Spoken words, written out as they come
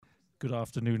Good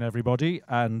afternoon, everybody,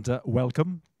 and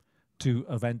welcome to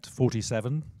event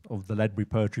 47 of the Ledbury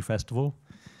Poetry Festival.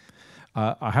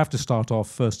 I have to start off,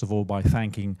 first of all, by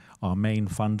thanking our main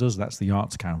funders, that's the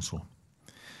Arts Council.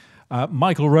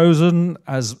 Michael Rosen,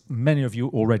 as many of you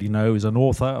already know, is an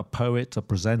author, a poet, a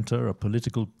presenter, a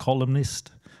political columnist,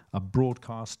 a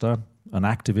broadcaster, an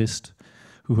activist,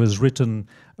 who has written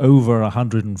over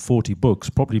 140 books,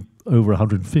 probably over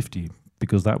 150,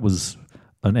 because that was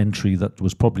an entry that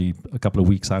was probably a couple of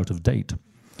weeks out of date.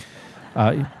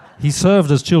 He served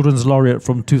as Children's Laureate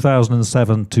from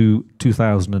 2007 to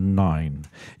 2009.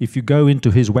 If you go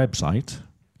into his website,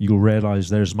 you'll realize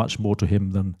there's much more to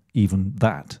him than even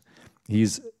that.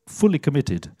 He's fully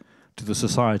committed to the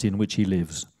society in which he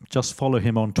lives. Just follow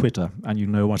him on Twitter and you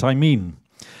know what I mean.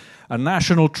 A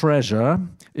national treasure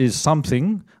is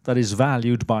something that is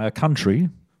valued by a country,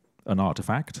 an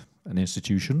artifact, an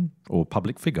institution, or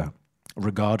public figure,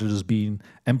 regarded as being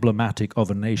emblematic of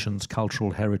a nation's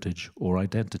cultural heritage or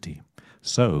identity.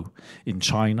 So, in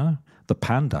China, the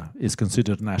panda is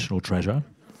considered a national treasure.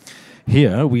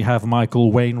 Here we have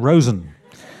Michael Wayne Rosen.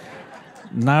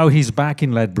 Now he's back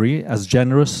in Ledbury, as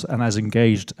generous and as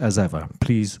engaged as ever.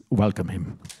 Please welcome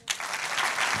him.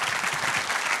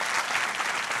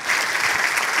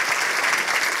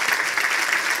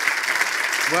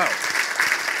 Well,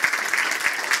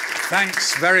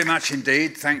 thanks very much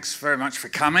indeed. Thanks very much for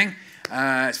coming.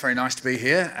 It's very nice to be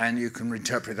here, and you can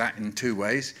interpret that in two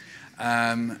ways.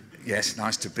 Yes,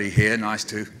 nice to be here, nice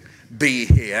to be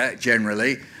here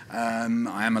generally. I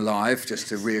am alive, just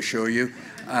to reassure you.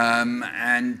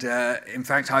 In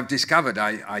fact, I've discovered,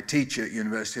 I teach at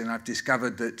university, and I've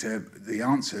discovered that the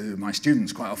answer, my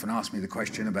students quite often ask me the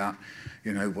question about,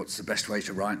 you know, what's the best way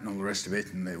to write and all the rest of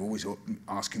it, and they're always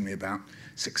asking me about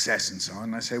success and so on.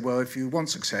 And I say, well, if you want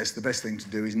success, the best thing to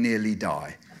do is nearly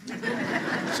die.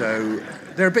 So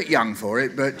they're a bit young for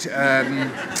it, but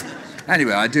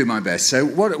anyway, I do my best. So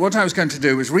what I was going to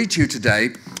do was read to you today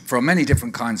from Many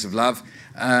Different Kinds of Love,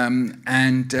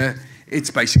 it's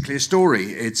basically a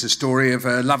story. It's a story of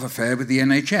a love affair with the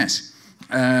NHS,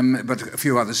 but a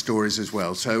few other stories as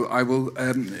well. So I will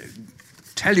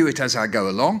tell you it as I go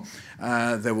along.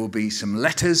 There will be some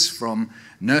letters from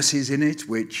nurses in it,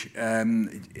 which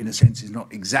in a sense is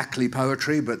not exactly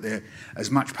poetry, but they're as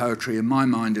much poetry in my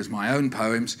mind as my own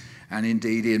poems. And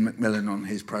indeed, Ian Macmillan on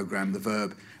his programme, The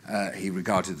Verb, he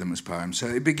regarded them as poems. So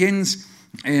it begins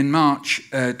in March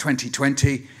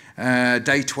 2020,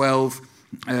 day 12,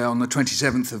 on the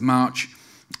 27th of March.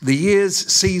 The year's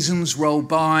seasons roll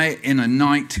by in a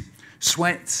night.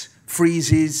 Sweats,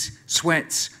 freezes,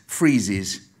 sweats,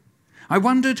 freezes. I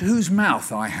wondered whose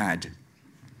mouth I had.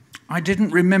 I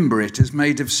didn't remember it as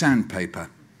made of sandpaper.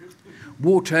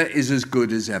 Water is as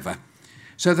good as ever.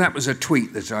 So that was a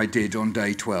tweet that I did on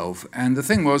day 12. And the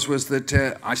thing was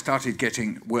that I started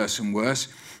getting worse and worse.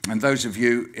 And those of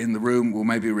you in the room will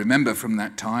maybe remember from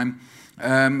that time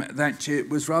that it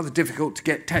was rather difficult to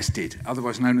get tested,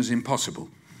 otherwise known as impossible.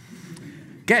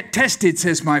 Get tested,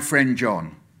 says my friend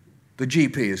John. The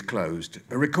GP is closed.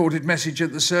 A recorded message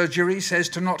at the surgery says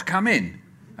to not come in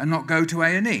and not go to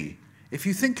A&E. If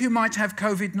you think you might have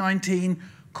COVID-19,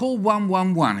 call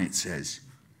 111, it says.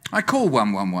 I call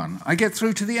 111. I get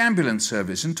through to the ambulance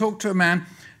service and talk to a man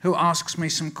who asks me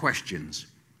some questions.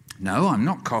 No, I'm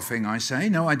not coughing, I say.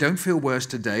 No, I don't feel worse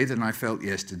today than I felt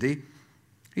yesterday.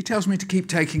 He tells me to keep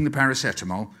taking the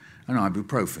paracetamol and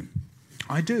ibuprofen.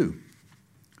 I do.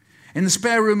 In the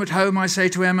spare room at home, I say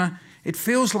to Emma, it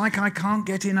feels like I can't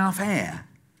get enough air.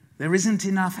 There isn't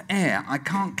enough air. I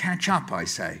can't catch up, I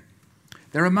say.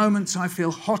 There are moments I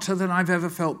feel hotter than I've ever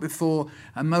felt before,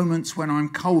 and moments when I'm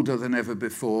colder than ever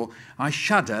before. I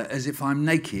shudder as if I'm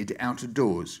naked out of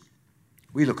doors.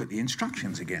 We look at the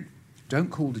instructions again. Don't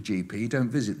call the GP, don't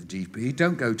visit the GP,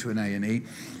 don't go to an A&E.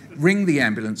 Ring the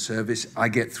ambulance service, I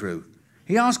get through.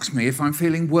 He asks me if I'm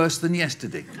feeling worse than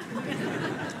yesterday.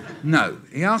 No.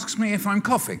 He asks me if I'm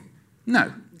coughing.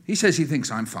 No. He says he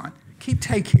thinks I'm fine. Keep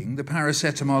taking the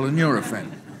paracetamol and Nurofen.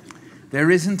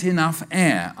 There isn't enough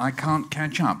air. I can't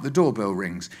catch up. The doorbell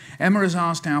rings. Emma has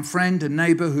asked our friend and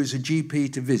neighbour who's a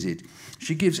GP to visit.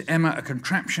 She gives Emma a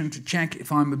contraption to check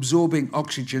if I'm absorbing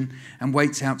oxygen and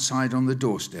waits outside on the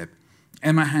doorstep.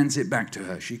 Emma hands it back to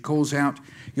her. She calls out,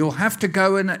 you'll have to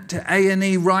go to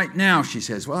A&E right now, she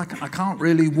says. Well, I can't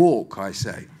really walk, I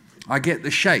say. I get the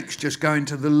shakes just going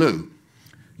to the loo.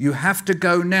 You have to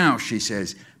go now, she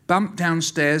says. Bump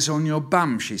downstairs on your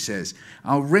bum, she says.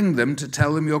 I'll ring them to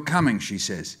tell them you're coming, she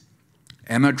says.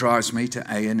 Emma drives me to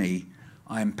A&E.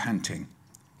 I am panting.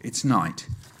 It's night.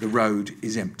 The road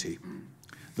is empty.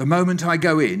 The moment I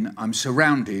go in, I'm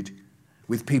surrounded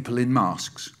with people in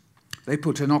masks. they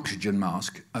put an oxygen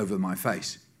mask over my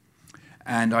face.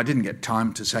 And I didn't get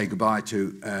time to say goodbye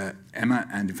to Emma,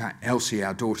 and in fact, Elsie,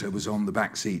 our daughter, was on the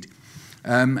back seat.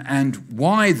 And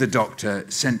why the doctor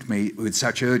sent me with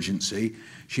such urgency,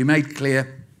 she made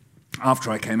clear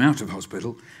after I came out of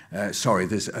hospital. Sorry,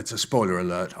 it's a spoiler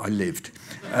alert, I lived.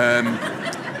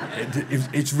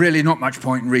 It's really not much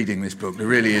point in reading this book, there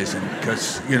really isn't,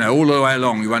 because, you know, all the way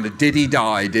along you wonder, did he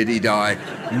die, did he die?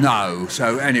 No.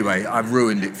 So anyway, I've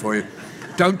ruined it for you.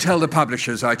 Don't tell the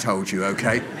publishers I told you,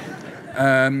 okay?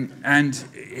 And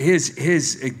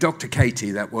here's Dr.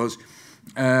 Katie, that was.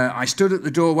 I stood at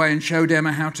the doorway and showed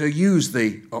Emma how to use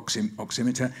the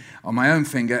oximeter on my own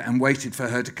finger and waited for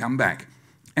her to come back.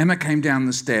 Emma came down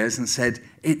the stairs and said,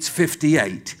 "It's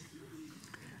 58.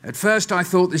 At first I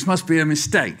thought this must be a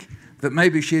mistake, that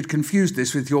maybe she had confused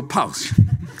this with your pulse,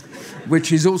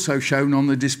 which is also shown on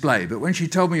the display. But when she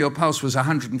told me your pulse was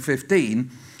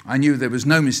 115, I knew there was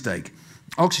no mistake.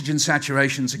 Oxygen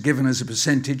saturations are given as a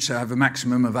percentage, so I have a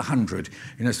maximum of 100.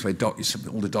 You know, it's the way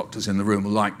all the doctors in the room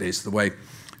will like this, the way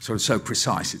sort of so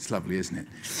precise. It's lovely, isn't it?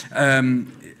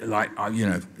 You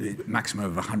know, maximum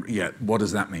of 100. Yeah, what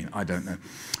does that mean? I don't know.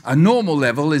 A normal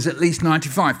level is at least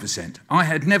 95%. I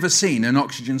had never seen an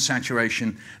oxygen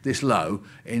saturation this low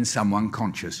in someone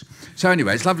conscious. So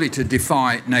anyway, it's lovely to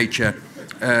defy nature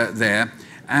there.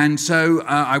 And so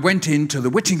I went into the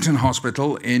Whittington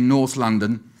Hospital in North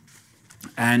London,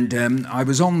 and I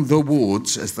was on the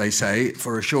wards, as they say,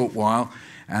 for a short while,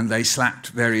 and they slapped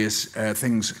various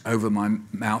things over my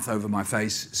mouth, over my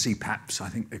face, CPAPs, I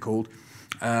think they're called.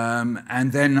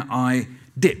 And then I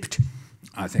dipped,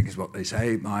 I think is what they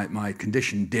say. My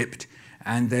condition dipped.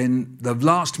 And then the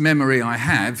last memory I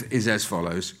have is as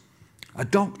follows. A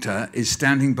doctor is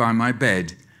standing by my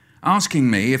bed, asking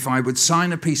me if I would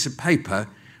sign a piece of paper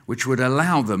which would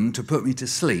allow them to put me to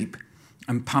sleep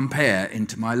and pump air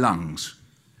into my lungs.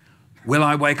 Will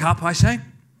I wake up, I say?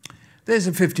 There's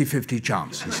a 50-50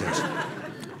 chance, he says.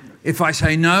 If I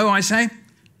say no, I say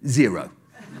 0.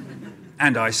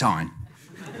 And I sign.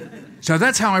 So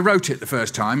that's how I wrote it the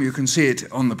first time. You can see it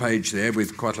on the page there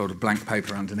with quite a lot of blank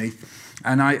paper underneath.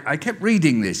 And I kept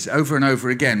reading this over and over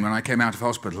again when I came out of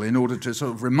hospital in order to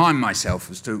sort of remind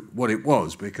myself as to what it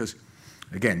was, because,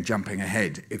 again, jumping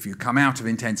ahead, if you come out of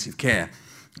intensive care,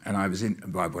 and I was in,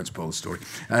 well, I won't spoil the story,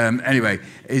 anyway,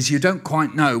 is you don't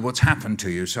quite know what's happened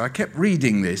to you. So I kept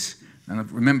reading this,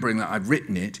 and remembering that I'd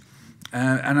written it,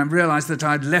 and I realised that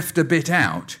I'd left a bit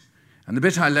out. And the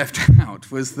bit I left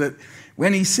out was that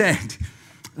when he said,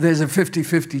 there's a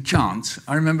 50-50 chance,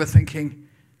 I remember thinking,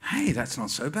 hey, that's not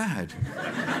so bad.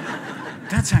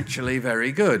 That's actually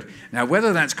very good. Now,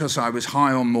 whether that's because I was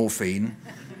high on morphine,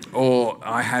 or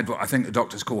I had what I think the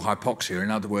doctors call hypoxia, in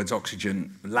other words,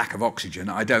 lack of oxygen,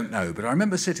 I don't know. But I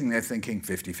remember sitting there thinking,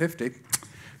 50-50,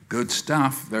 good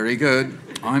stuff, very good,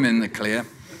 I'm in the clear.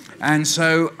 And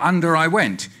so under I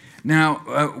went. Now,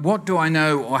 what do I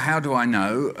know, or how do I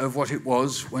know of what it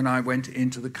was when I went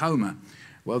into the coma?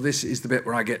 Well, this is the bit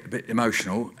where I get a bit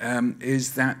emotional,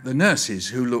 is that the nurses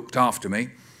who looked after me,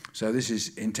 so this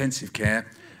is intensive care,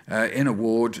 in a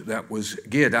ward that was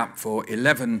geared up for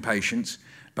 11 patients,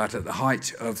 but at the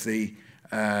height of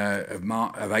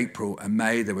of April and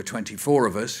May, there were 24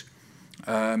 of us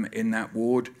in that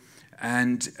ward,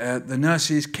 and the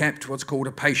nurses kept what's called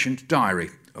a patient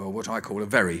diary, or what I call a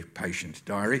very patient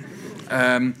diary.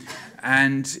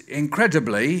 And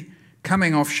incredibly,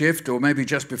 coming off shift, or maybe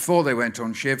just before they went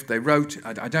on shift, they wrote,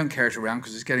 I don't carry it around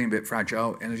because it's getting a bit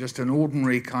fragile, in just an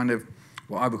ordinary kind of,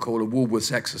 what I would call a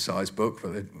Woolworths exercise book,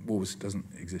 but Woolworths doesn't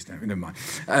exist now, never mind.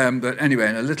 But anyway,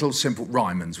 in a little simple,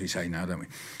 Ryman's we say now, don't we?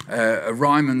 A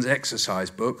Ryman's exercise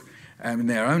book, and in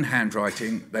their own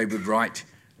handwriting, they would write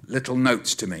little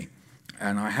notes to me.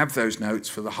 And I have those notes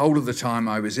for the whole of the time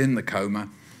I was in the coma,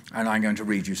 and I'm going to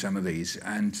read you some of these.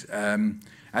 And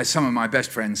as some of my best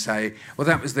friends say, well,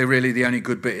 that was really the only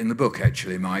good bit in the book,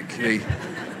 actually, Mike.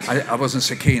 I wasn't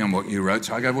so keen on what you wrote,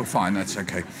 so I go, well, fine, that's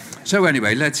okay. So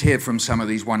anyway, let's hear from some of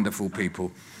these wonderful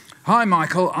people. Hi,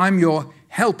 Michael, I'm your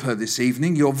helper this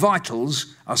evening. Your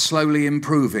vitals are slowly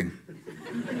improving.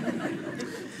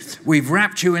 We've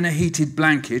wrapped you in a heated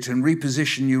blanket and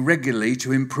repositioned you regularly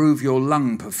to improve your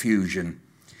lung perfusion.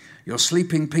 You're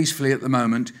sleeping peacefully at the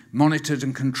moment, monitored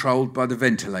and controlled by the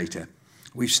ventilator.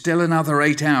 We've still another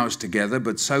 8 hours together,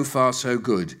 but so far so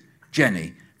good.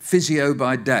 Jenny, physio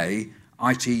by day,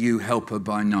 ITU helper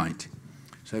by night.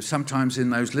 So sometimes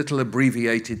in those little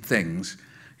abbreviated things,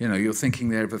 you know, you're thinking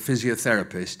there of a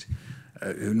physiotherapist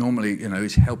who normally, you know,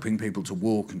 is helping people to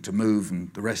walk and to move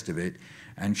and the rest of it.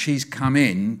 And she's come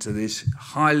in to this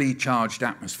highly charged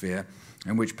atmosphere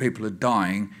in which people are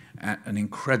dying at an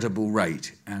incredible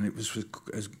rate. And it was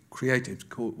as creative,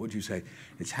 called, what do you say?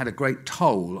 It's had a great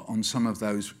toll on some of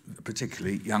those,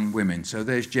 particularly young women. So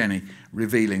there's Jenny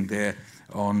revealing there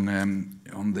on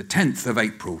the 10th of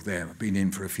April there. I've been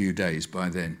in for a few days by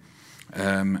then.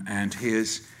 And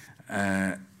here's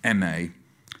M.A.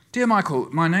 Dear Michael,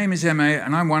 my name is M.A.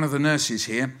 and I'm one of the nurses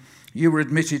here. You were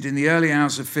admitted in the early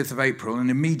hours of 5th of April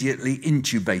and immediately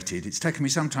intubated. It's taken me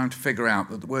some time to figure out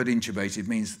that the word intubated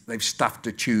means they've stuffed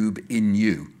a tube in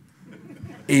you.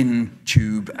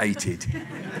 Intubated.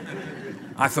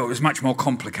 I thought it was much more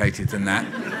complicated than that.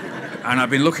 And I've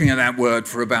been looking at that word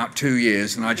for about 2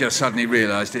 years, and I just suddenly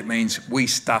realised it means we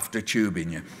stuffed a tube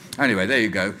in you. Anyway, there you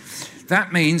go.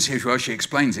 That means, well, she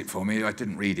explains it for me, I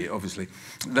didn't read it, obviously,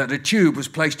 that a tube was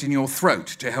placed in your throat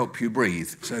to help you breathe.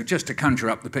 So just to conjure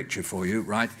up the picture for you,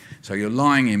 right? So you're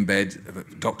lying in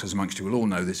bed, doctors amongst you will all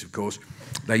know this, of course.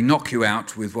 They knock you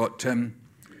out with what the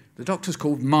doctors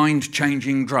called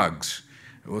mind-changing drugs.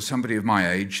 Or somebody of my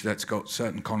age, that's got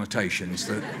certain connotations.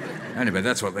 Anyway,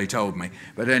 that's what they told me.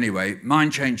 But anyway,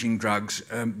 mind-changing drugs,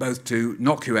 both to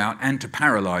knock you out and to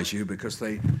paralyse you, because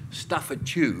they stuff a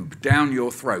tube down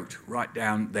your throat, right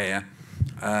down there,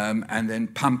 and then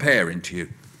pump air into you.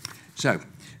 So,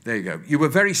 there you go. You were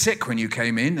very sick when you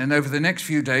came in, and over the next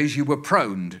few days you were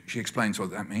proned. She explains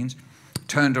what that means.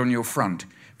 Turned on your front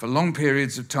for long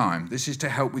periods of time. This is to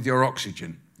help with your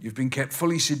oxygen. You've been kept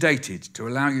fully sedated to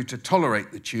allow you to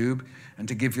tolerate the tube and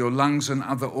to give your lungs and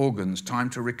other organs time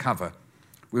to recover.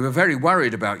 We were very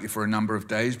worried about you for a number of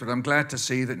days, but I'm glad to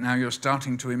see that now you're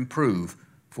starting to improve,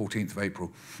 14th of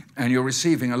April, and you're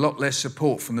receiving a lot less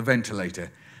support from the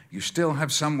ventilator. You still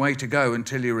have some way to go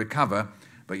until you recover,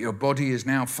 but your body is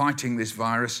now fighting this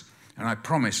virus, and I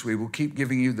promise we will keep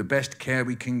giving you the best care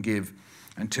we can give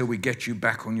until we get you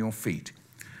back on your feet.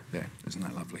 There, isn't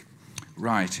that lovely?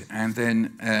 Right, and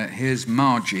then here's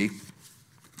Margie.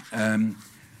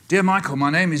 Dear Michael,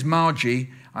 my name is Margie.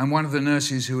 I'm one of the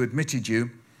nurses who admitted you.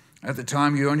 At the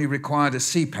time, you only required a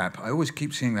CPAP. I always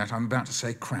keep seeing that. I'm about to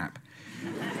say crap.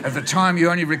 At the time, you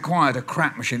only required a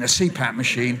crap machine, a CPAP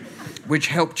machine, which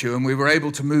helped you, and we were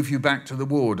able to move you back to the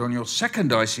ward. On your second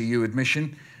ICU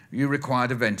admission, you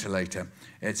required a ventilator,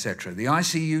 etc. The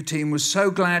ICU team was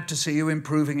so glad to see you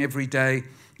improving every day.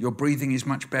 Your breathing is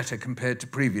much better compared to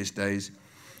previous days.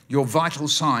 Your vital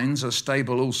signs are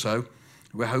stable also.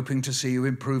 We're hoping to see you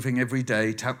improving every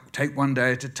day. Take one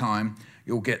day at a time.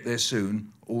 You'll get there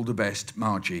soon. All the best,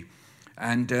 Margie.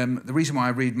 And the reason why I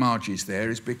read Margie's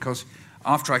there is because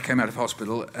after I came out of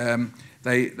hospital,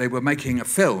 they were making a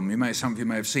film. Some of you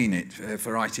may have seen it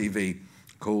for ITV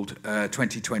called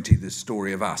 2020, The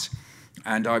Story of Us.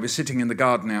 And I was sitting in the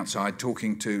garden outside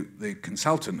talking to the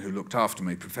consultant who looked after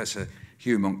me, Professor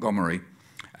Hugh Montgomery,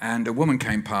 and a woman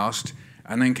came past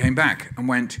and then came back and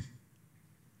went,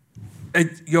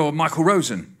 "You're Michael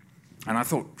Rosen." And I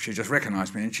thought she just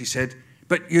recognised me, and she said,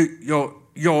 "But you're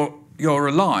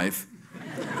alive."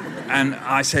 And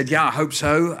I said, "Yeah, I hope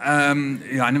so." I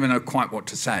never know quite what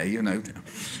to say, you know.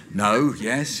 No,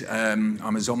 yes,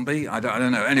 I'm a zombie. I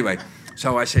don't know. Anyway,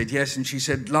 so I said yes, and she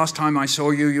said, "Last time I saw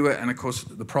you, you were..." And of course,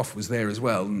 the prof was there as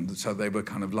well, and so they were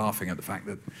kind of laughing at the fact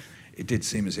that it did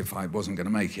seem as if I wasn't going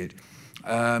to make it.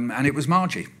 And it was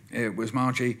Margie. It was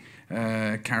Margie,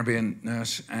 Caribbean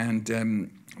nurse, and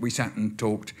we sat and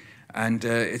talked. And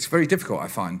it's very difficult, I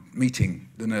find, meeting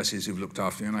the nurses who've looked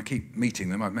after me, and I keep meeting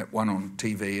them. I've met one on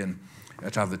TV and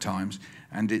at other times,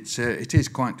 and it is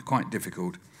quite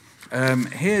difficult.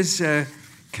 Here's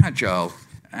Kajal,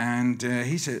 and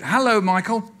he said, "Hello,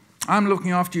 Michael. I'm looking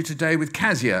after you today with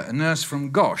Kazia, a nurse from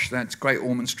Gosh, that's Great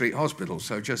Ormond Street Hospital."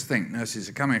 So just think, nurses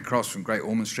are coming across from Great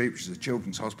Ormond Street, which is a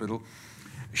children's hospital.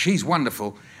 She's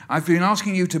wonderful. "I've been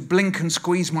asking you to blink and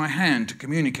squeeze my hand to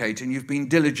communicate, and you've been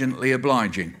diligently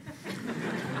obliging."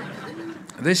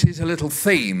 This is a little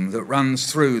theme that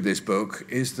runs through this book,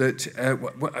 is that,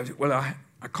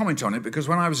 I comment on it because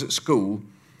when I was at school,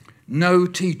 no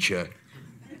teacher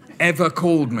ever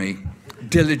called me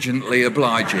diligently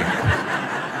obliging.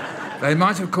 They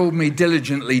might have called me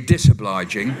diligently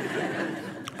disobliging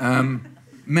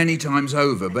many times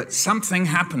over, but something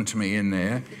happened to me in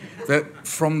there that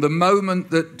from the moment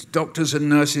that doctors and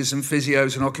nurses and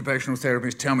physios and occupational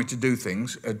therapists tell me to do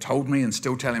things, told me and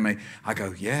still telling me, I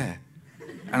go, yeah.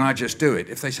 And I just do it.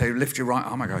 If they say, lift your right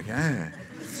arm, I go, yeah.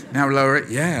 Now lower it,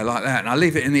 yeah, like that. And I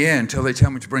leave it in the air until they tell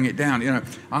me to bring it down. You know,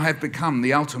 I have become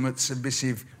the ultimate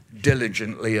submissive,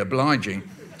 diligently obliging.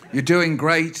 You're doing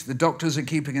great. The doctors are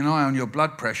keeping an eye on your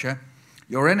blood pressure.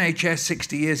 Your NHS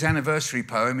 60 years anniversary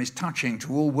poem is touching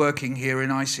to all working here in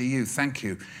ICU. Thank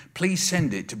you. Please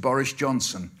send it to Boris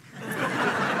Johnson.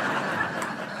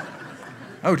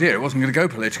 Oh dear, it wasn't going to go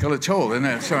political at all, isn't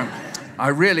it? So I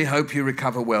really hope you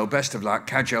recover well. Best of luck.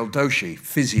 Kajal Doshi,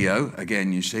 physio,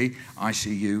 again, you see,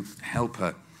 ICU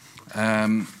helper.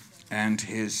 And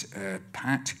here's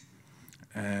Pat.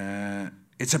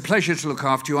 It's a pleasure to look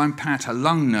after you. I'm Pat, a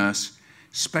lung nurse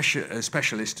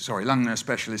lung nurse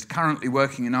specialist, currently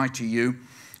working in ITU.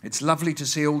 It's lovely to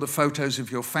see all the photos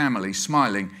of your family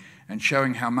smiling and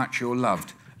showing how much you're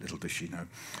loved. Little does she know.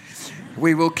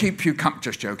 We will keep you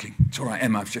just joking. It's all right,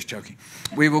 Emma, I was just joking.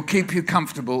 We will keep you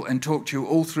comfortable and talk to you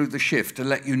all through the shift to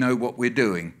let you know what we're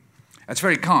doing. That's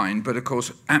very kind, but of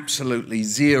course, absolutely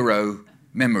zero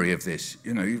memory of this.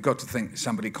 You know, you've got to think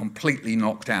somebody completely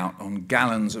knocked out on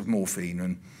gallons of morphine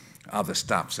and other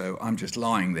stuff. So I'm just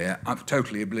lying there. I'm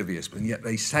totally oblivious, but yet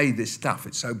they say this stuff.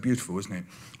 It's so beautiful, isn't it?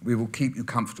 We will keep you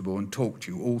comfortable and talk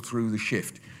to you all through the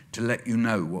shift to let you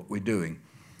know what we're doing.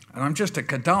 And I'm just a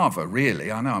cadaver,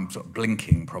 really. I know I'm sort of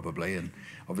blinking, probably, and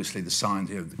obviously the signs,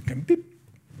 you know, beep,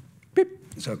 beep.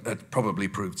 So that probably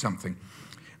proved something.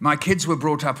 My kids were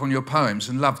brought up on your poems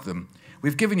and loved them.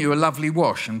 We've given you a lovely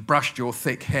wash and brushed your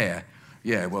thick hair.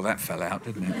 Yeah, well, that fell out,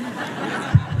 didn't it?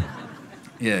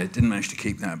 Yeah, didn't manage to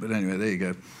keep that, but anyway, there you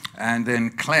go. And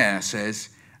then Claire says,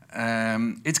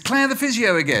 it's Claire the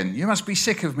physio again. You must be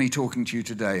sick of me talking to you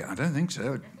today. I don't think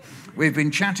so. We've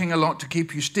been chatting a lot to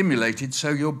keep you stimulated so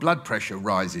your blood pressure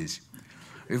rises.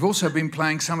 We've also been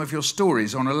playing some of your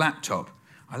stories on a laptop.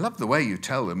 I love the way you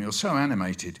tell them. You're so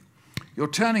animated. You're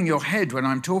turning your head when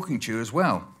I'm talking to you as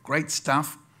well. Great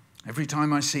stuff. Every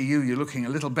time I see you, you're looking a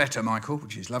little better, Michael,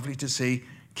 which is lovely to see.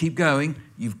 Keep going.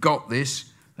 You've got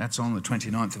this. That's on the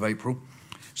 29th of April.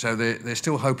 So they're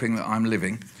still hoping that I'm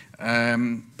living.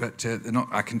 But they're not,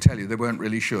 I can tell you, they weren't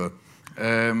really sure.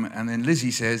 And then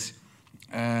Lizzie says,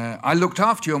 I looked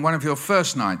after you on one of your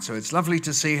first nights, so it's lovely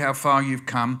to see how far you've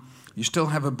come. You still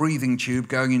have a breathing tube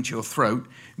going into your throat,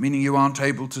 meaning you aren't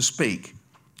able to speak.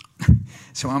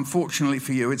 So unfortunately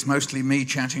for you, it's mostly me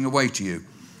chatting away to you.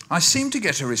 I seemed to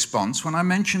get a response when I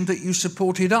mentioned that you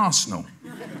supported Arsenal,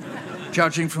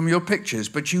 judging from your pictures,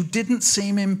 but you didn't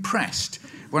seem impressed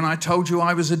when I told you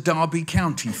I was a Derby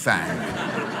County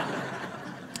fan.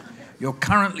 You're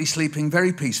currently sleeping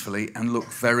very peacefully and look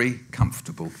very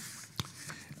comfortable.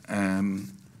 And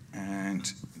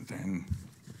then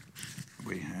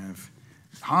we have,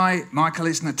 hi, Michael,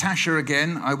 it's Natasha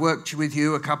again. I worked with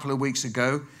you a couple of weeks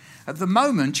ago. At the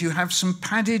moment, you have some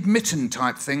padded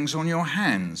mitten-type things on your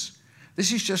hands.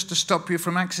 This is just to stop you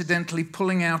from accidentally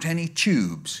pulling out any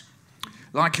tubes,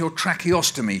 like your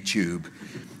tracheostomy tube.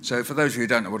 So for those of you who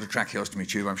don't know what a tracheostomy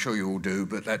tube, I'm sure you all do,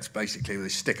 but that's basically they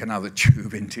stick another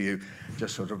tube into you,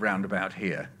 just sort of round about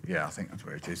here. Yeah, I think that's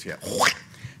where it is, yeah.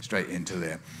 Straight into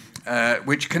there.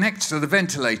 Which connects to the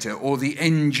ventilator or the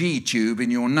NG tube in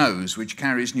your nose, which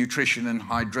carries nutrition and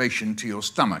hydration to your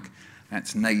stomach.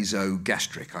 That's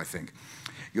nasogastric, I think.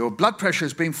 Your blood pressure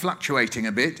has been fluctuating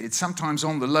a bit. It's sometimes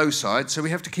on the low side, so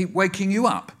we have to keep waking you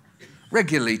up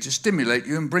regularly to stimulate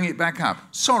you and bring it back up.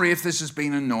 Sorry if this has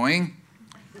been annoying.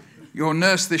 Your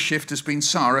nurse this shift has been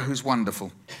Sarah, who's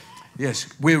wonderful. Yes,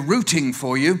 we're rooting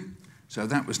for you. So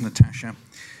that was Natasha.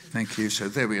 Thank you. So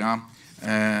there we are.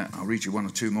 I'll read you one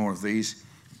or two more of these.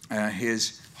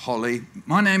 Here's Holly.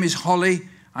 My name is Holly.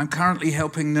 I'm currently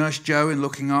helping Nurse Jo in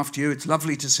looking after you. It's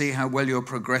lovely to see how well you're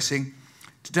progressing.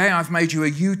 Today I've made you a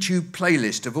YouTube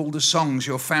playlist of all the songs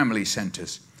your family sent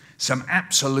us. Some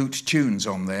absolute tunes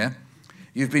on there.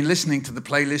 You've been listening to the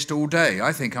playlist all day.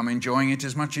 I think I'm enjoying it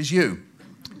as much as you.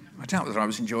 I doubt that I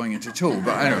was enjoying it at all,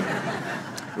 but anyway.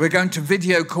 We're going to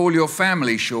video call your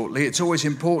family shortly. It's always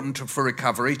important for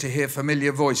recovery to hear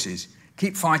familiar voices.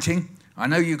 Keep fighting. I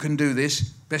know you can do this.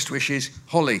 Best wishes,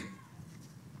 Holly.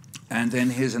 And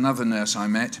then here's another nurse I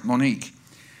met, Monique.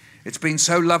 It's been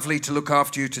so lovely to look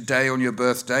after you today on your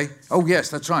birthday. Oh, yes,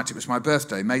 that's right. It was my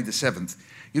birthday, May the 7th.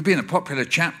 You've been a popular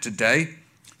chap today.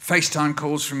 FaceTime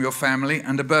calls from your family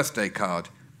and a birthday card.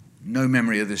 No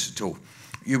memory of this at all.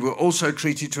 You were also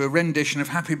treated to a rendition of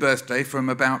Happy Birthday from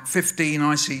about 15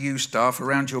 ICU staff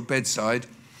around your bedside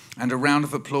and a round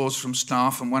of applause from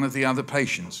staff and one of the other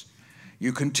patients.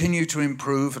 You continue to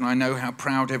improve, and I know how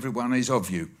proud everyone is of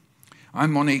you.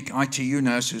 I'm Monique, ITU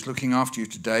nurse, who's looking after you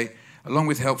today, along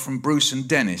with help from Bruce and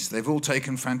Dennis. They've all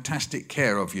taken fantastic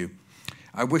care of you.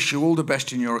 I wish you all the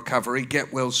best in your recovery.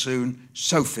 Get well soon.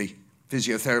 Sophie,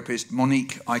 physiotherapist,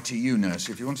 Monique, ITU nurse.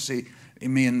 If you want to see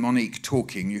me and Monique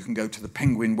talking, you can go to the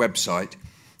Penguin website,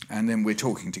 and then we're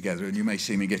talking together, and you may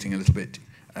see me getting a little bit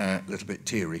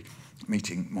teary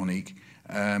meeting Monique.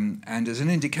 And as an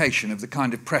indication of the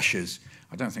kind of pressures,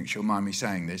 I don't think she'll mind me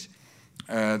saying this,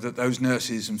 that those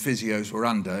nurses and physios were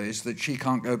under, is that she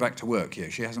can't go back to work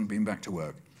yet. She hasn't been back to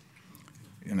work.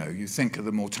 You know, you think of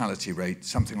the mortality rate,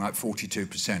 something like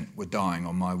 42% were dying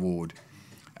on my ward.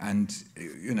 And,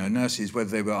 you know, nurses, whether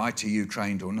they were ITU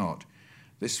trained or not,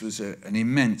 this was an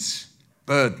immense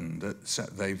burden that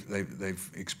they've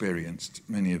experienced,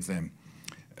 many of them.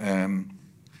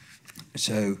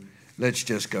 So let's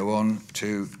just go on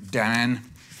to Dan.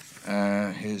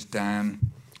 Here's Dan,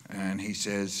 and he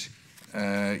says,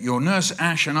 your nurse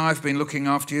Ash and I have been looking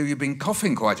after you. You've been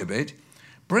coughing quite a bit,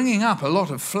 bringing up a lot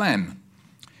of phlegm.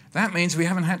 That means we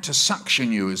haven't had to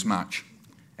suction you as much.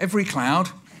 Every cloud.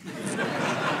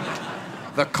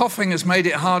 The coughing has made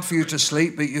it hard for you to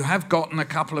sleep, but you have gotten a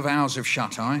couple of hours of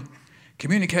shut-eye.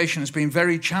 Communication has been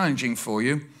very challenging for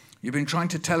you. You've been trying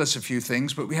to tell us a few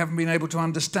things, but we haven't been able to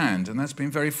understand, and that's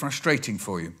been very frustrating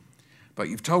for you. But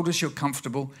you've told us you're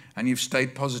comfortable, and you've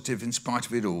stayed positive in spite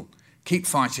of it all. Keep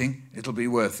fighting, it'll be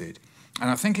worth it. And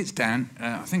I think it's Dan,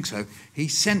 I think so, he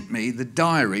sent me the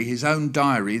diary, his own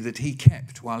diary, that he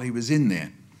kept while he was in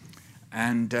there.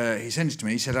 And he sent it to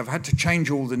me. He said, I've had to change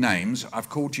all the names. I've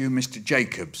called you Mr.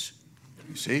 Jacobs,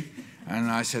 you see. And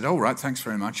I said, all right, thanks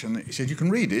very much. And he said, you can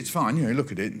read it, it's fine, you know,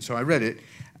 look at it. And so I read it.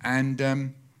 And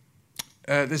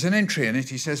there's an entry in it.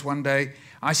 He says one day,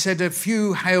 I said a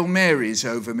few Hail Marys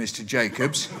over Mr.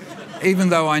 Jacobs, even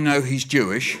though I know he's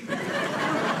Jewish.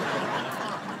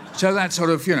 So that sort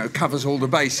of, you know, covers all the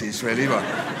bases, really. Well,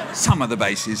 some of the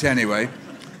bases, anyway.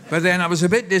 But then I was a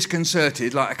bit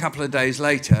disconcerted, like a couple of days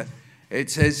later. It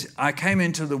says, I came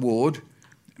into the ward.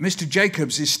 Mr.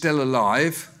 Jacobs is still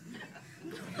alive.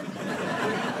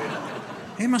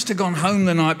 He must have gone home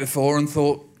the night before and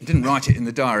thought, didn't write it in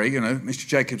the diary, you know, Mr.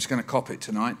 Jacobs is going to cop it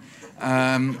tonight.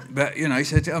 But, you know, he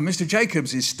said, oh, Mr.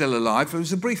 Jacobs is still alive. There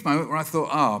was a brief moment where I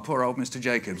thought, poor old Mr.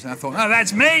 Jacobs. And I thought, oh,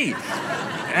 that's me.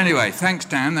 Anyway, thanks,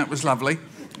 Dan. That was lovely.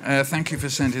 Thank you for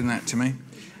sending that to me.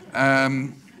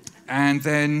 And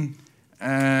then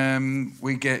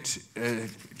we get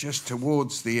just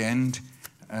towards the end.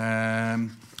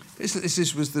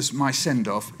 This was my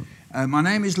send-off. My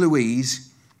name is Louise.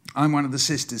 I'm one of the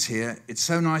sisters here. It's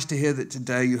so nice to hear that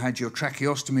today you had your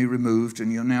tracheostomy removed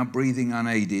and you're now breathing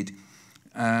unaided.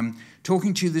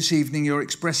 Talking to you this evening, you're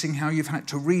expressing how you've had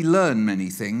to relearn many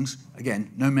things.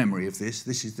 Again, no memory of this.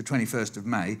 This is the 21st of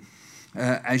May,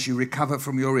 as you recover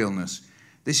from your illness.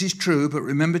 This is true, but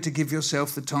remember to give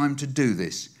yourself the time to do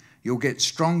this. You'll get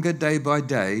stronger day by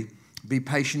day. Be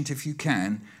patient if you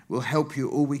can. We'll help you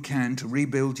all we can to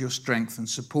rebuild your strength and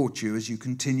support you as you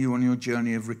continue on your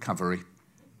journey of recovery.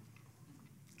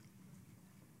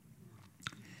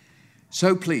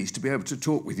 So pleased to be able to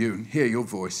talk with you and hear your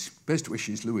voice. Best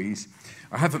wishes, Louise.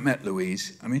 I haven't met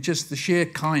Louise. I mean, just the sheer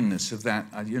kindness of that,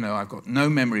 you know, I've got no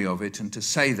memory of it, and to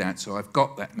say that, so I've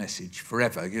got that message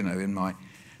forever, you know, in my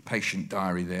patient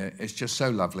diary there. It's just so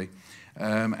lovely.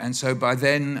 And so by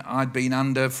then, I'd been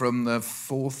under from the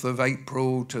 4th of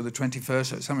April to the 21st,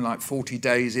 so something like 40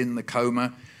 days in the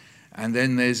coma. And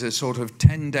then there's a sort of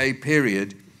 10-day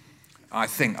period, I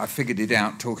think, I figured it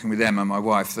out talking with Emma, my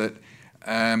wife, that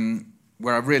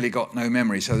where I've really got no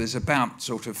memory. So there's about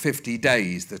sort of 50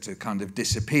 days that have kind of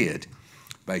disappeared,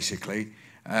 basically.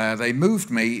 They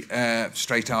moved me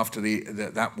straight after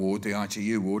that ward, the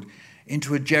ITU ward,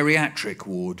 into a geriatric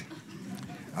ward.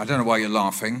 I don't know why you're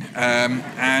laughing.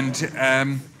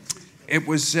 It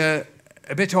was a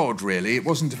bit odd, really. It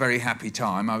wasn't a very happy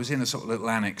time. I was in a sort of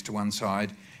little annex to one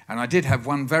side, and I did have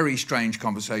one very strange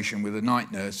conversation with a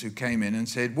night nurse who came in and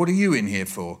said, "What are you in here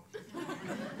for?"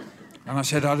 And I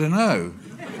said, "I don't know."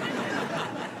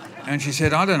 And she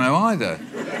said, "I don't know either."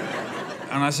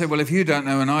 And I said, "Well, if you don't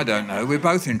know and I don't know, we're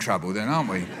both in trouble then, aren't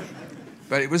we?"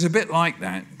 But it was a bit like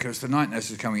that, because the night nurse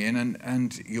was coming in,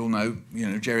 and you'll know,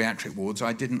 geriatric wards,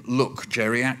 I didn't look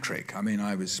geriatric. I mean,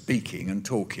 I was speaking and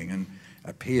talking and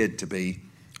appeared to be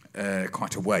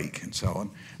quite awake and so on.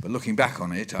 But looking back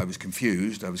on it, I was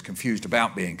confused. I was confused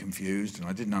about being confused, and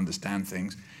I didn't understand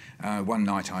things. One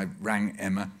night I rang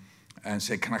Emma and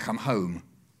said, "Can I come home?"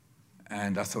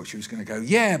 And I thought she was going to go,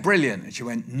 "Yeah, brilliant." And she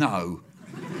went, "No."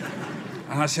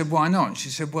 And I said, "Why not?" And she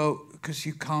said, "Well, because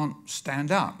you can't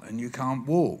stand up and you can't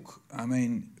walk. I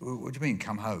mean, what do you mean,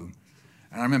 come home?"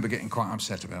 And I remember getting quite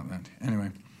upset about that. Anyway,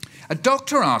 a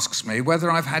doctor asks me whether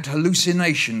I've had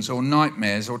hallucinations or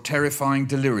nightmares or terrifying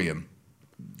delirium.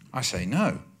 I say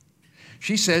no.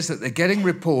 She says that they're getting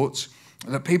reports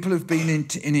that people who've been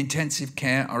in intensive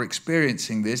care are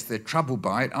experiencing this. They're troubled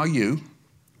by it. Are you?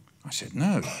 I said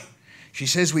no. She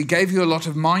says, "We gave you a lot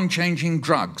of mind-changing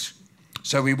drugs,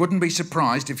 so we wouldn't be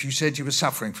surprised if you said you were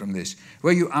suffering from this.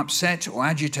 Were you upset or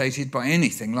agitated by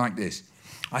anything like this?"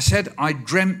 I said, I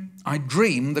dream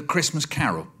the Christmas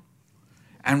Carol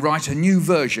and write a new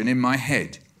version in my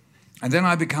head. And then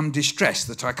I become distressed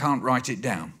that I can't write it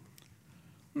down.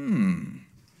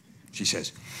 She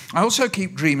says. I also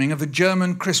keep dreaming of a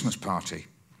German Christmas party.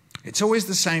 It's always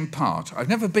the same part. I've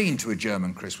never been to a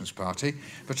German Christmas party,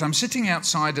 but I'm sitting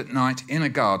outside at night in a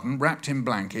garden, wrapped in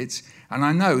blankets, and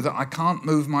I know that I can't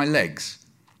move my legs.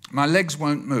 My legs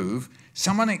won't move.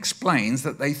 Someone explains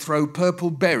that they throw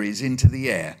purple berries into the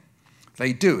air.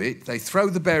 They do it, they throw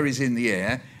the berries in the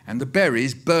air, and the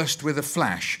berries burst with a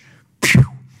flash, pew,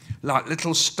 like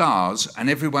little stars, and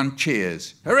everyone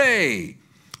cheers. Hooray!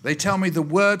 They tell me the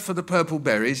word for the purple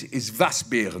berries is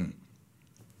Wasbeeren.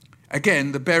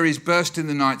 Again, the berries burst in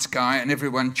the night sky and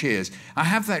everyone cheers. I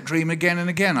have that dream again and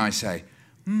again, I say.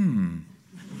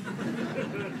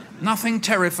 Nothing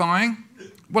terrifying.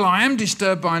 Well, I am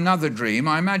disturbed by another dream.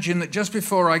 I imagine that just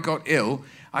before I got ill,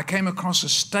 I came across a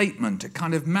statement, a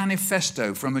kind of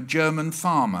manifesto from a German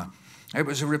farmer. It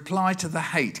was a reply to the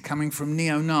hate coming from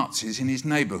neo-Nazis in his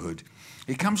neighbourhood.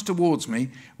 He comes towards me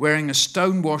wearing a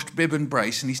stone-washed bib and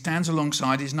brace, and he stands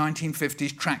alongside his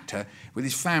 1950s tractor with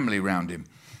his family round him.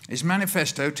 His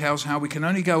manifesto tells how we can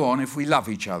only go on if we love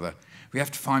each other. We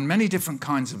have to find many different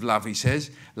kinds of love, he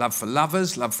says. Love for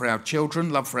lovers, love for our children,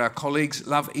 love for our colleagues,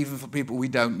 love even for people we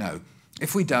don't know.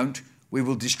 If we don't, we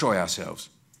will destroy ourselves.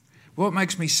 What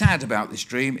makes me sad about this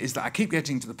dream is that I keep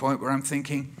getting to the point where I'm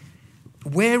thinking,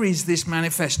 where is this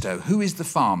manifesto? Who is the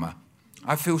farmer?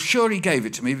 I feel sure he gave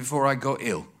it to me before I got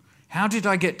ill. How did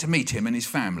I get to meet him and his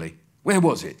family? Where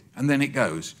was it? And then it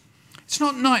goes. It's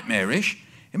not nightmarish.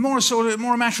 It's more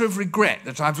a matter of regret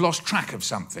that I've lost track of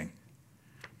something.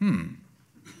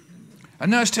 A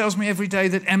nurse tells me every day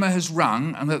that Emma has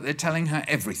rung and that they're telling her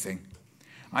everything.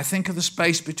 I think of the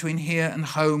space between here and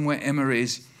home where Emma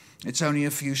is. It's only a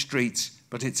few streets,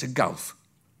 but it's a gulf.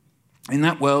 In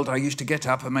that world, I used to get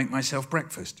up and make myself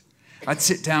breakfast. I'd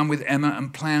sit down with Emma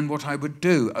and plan what I would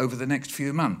do over the next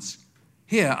few months.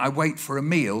 Here, I wait for a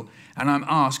meal and I'm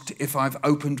asked if I've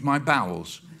opened my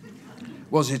bowels.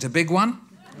 Was it a big one,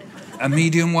 a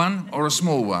medium one, or a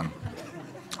small one?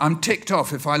 I'm ticked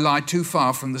off if I lie too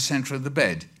far from the centre of the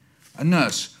bed. A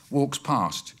nurse walks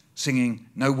past, singing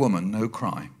 "No Woman, No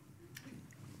Cry."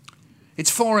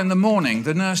 It's 4 a.m.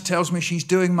 The nurse tells me she's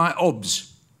doing my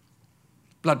OBS.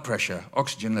 Blood pressure,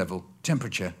 oxygen level,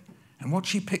 temperature, and what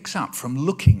she picks up from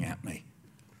looking at me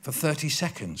for 30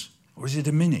 seconds, or is it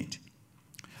a minute?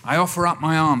 I offer up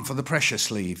my arm for the pressure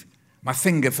sleeve, my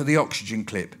finger for the oxygen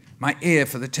clip, my ear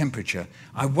for the temperature.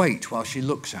 I wait while she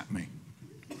looks at me.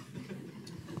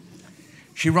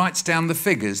 She writes down the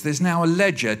figures. There's now a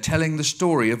ledger telling the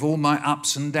story of all my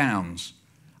ups and downs.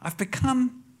 I've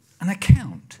become an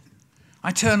account.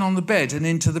 I turn on the bed and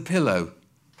into the pillow.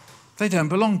 They don't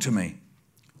belong to me.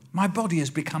 My body has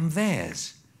become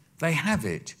theirs. They have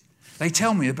it. They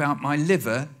tell me about my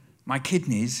liver, my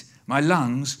kidneys, my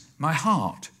lungs, my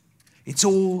heart. It's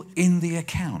all in the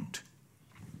account.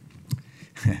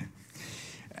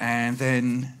 And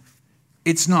then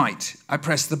it's night. I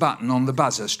press the button on the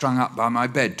buzzer strung up by my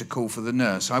bed to call for the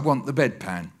nurse. I want the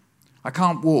bedpan. I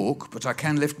can't walk, but I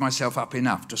can lift myself up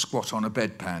enough to squat on a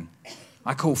bedpan.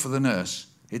 I call for the nurse.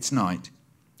 It's night.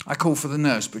 I call for the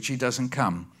nurse, but she doesn't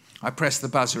come. I press the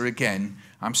buzzer again.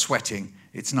 I'm sweating.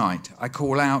 It's night. I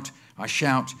call out. I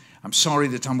shout. I'm sorry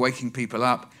that I'm waking people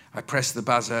up. I press the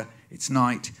buzzer. It's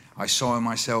night. I soil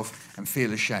myself and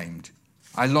feel ashamed.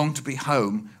 I long to be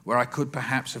home where I could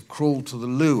perhaps have crawled to the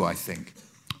loo, I think.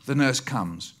 The nurse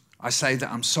comes. I say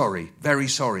that I'm sorry, very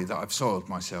sorry that I've soiled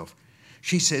myself.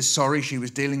 She says sorry she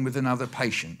was dealing with another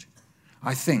patient.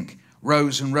 I think,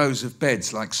 rows and rows of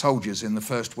beds like soldiers in the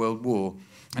First World War,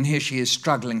 and here she is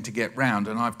struggling to get round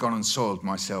and I've gone and soiled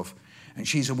myself. And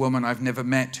she's a woman I've never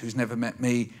met, who's never met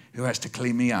me, who has to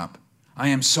clean me up. I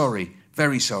am sorry,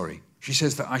 very sorry. She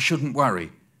says that I shouldn't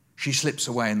worry. She slips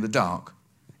away in the dark.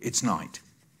 It's night.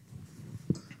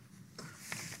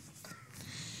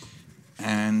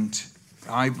 And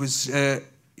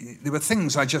there were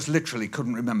things I just literally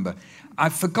couldn't remember.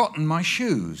 I've forgotten my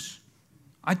shoes.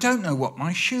 I don't know what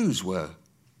my shoes were.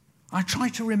 I try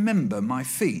to remember my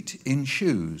feet in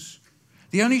shoes.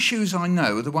 The only shoes I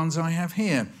know are the ones I have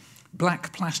here,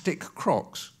 black plastic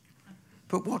Crocs.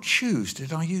 But what shoes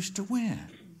did I used to wear?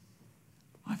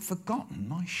 I've forgotten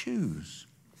my shoes.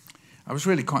 I was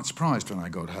really quite surprised when I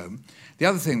got home. The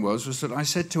other thing was that I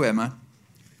said to Emma,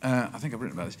 I think I've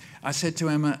written about this, I said to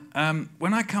Emma,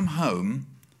 when I come home,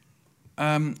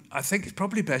 I think it's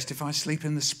probably best if I sleep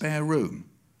in the spare room,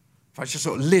 if I just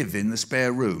sort of live in the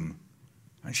spare room.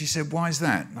 And she said, why is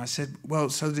that? And I said, well,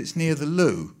 so that it's near the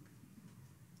loo.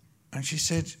 And she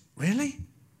said, really?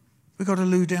 We've got a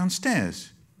loo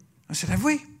downstairs. I said, have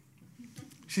we?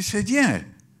 She said, yeah.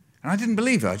 And I didn't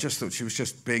believe her. I just thought she was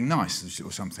just being nice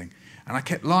or something. And I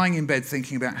kept lying in bed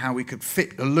thinking about how we could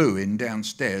fit a loo in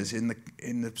downstairs in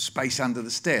the space under the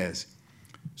stairs.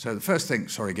 So the first thing,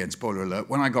 sorry again, spoiler alert,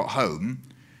 when I got home,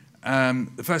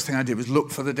 the first thing I did was look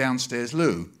for the downstairs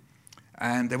loo.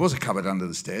 And there was a cupboard under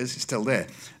the stairs, it's still there.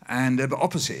 And but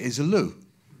opposite is a loo.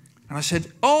 And I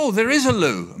said, oh, there is a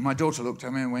loo. And my daughter looked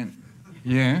at me and went,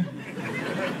 yeah.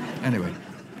 Anyway,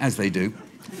 as they do.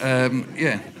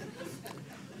 Yeah.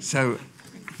 So,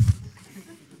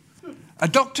 a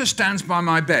doctor stands by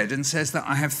my bed and says that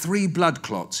I have 3 blood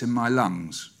clots in my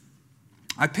lungs.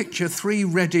 I picture 3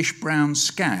 reddish-brown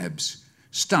scabs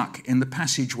stuck in the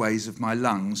passageways of my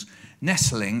lungs,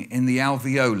 nestling in the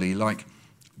alveoli like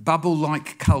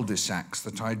bubble-like cul-de-sacs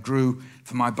that I drew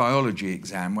for my biology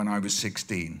exam when I was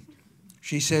 16.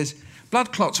 She says,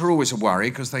 blood clots are always a worry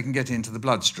because they can get into the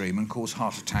bloodstream and cause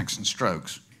heart attacks and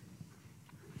strokes.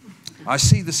 I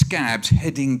see the scabs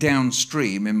heading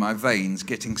downstream in my veins,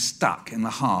 getting stuck in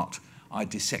the heart I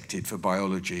dissected for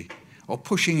biology, or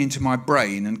pushing into my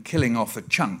brain and killing off a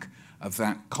chunk of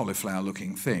that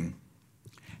cauliflower-looking thing.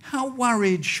 How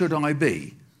worried should I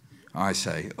be? I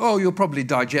say. Oh, you'll probably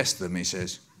digest them, he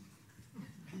says.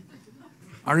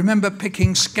 I remember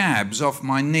picking scabs off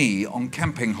my knee on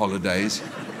camping holidays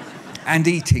and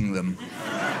eating them.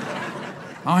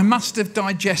 I must have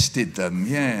digested them,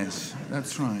 yes,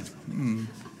 that's right.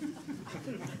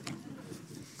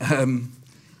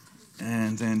 And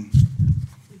then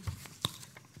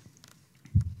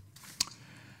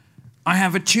I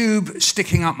have a tube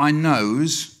sticking up my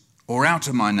nose or out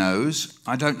of my nose.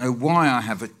 I don't know why I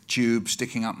have a tube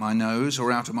sticking up my nose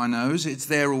or out of my nose. It's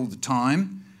there all the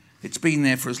time. It's been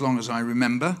there for as long as I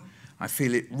remember. I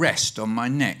feel it rest on my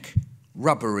neck,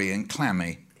 rubbery and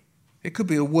clammy. It could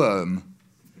be a worm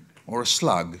or a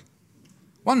slug.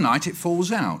 One night it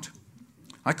falls out.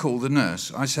 I call the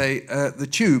nurse. I say, the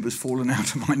tube has fallen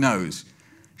out of my nose.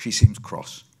 She seems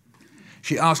cross.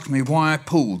 She asks me why I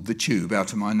pulled the tube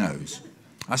out of my nose.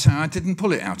 I say, I didn't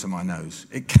pull it out of my nose.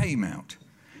 It came out.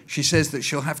 She says that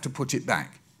she'll have to put it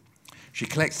back. She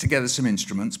collects together some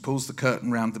instruments, pulls the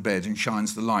curtain round the bed and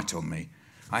shines the light on me.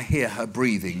 I hear her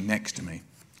breathing next to me.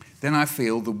 Then I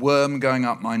feel the worm going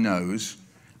up my nose,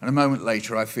 and a moment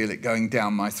later I feel it going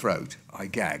down my throat. I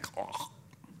gag.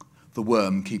 The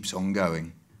worm keeps on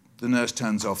going. The nurse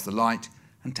turns off the light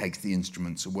and takes the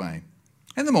instruments away.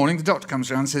 In the morning, the doctor comes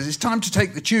around and says, it's time to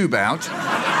take the tube out.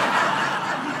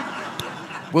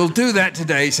 We'll do that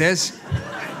today, he says.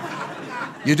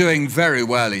 You're doing very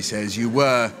well, he says. You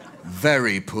were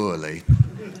very poorly.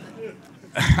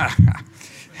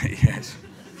 Yes.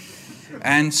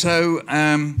 And so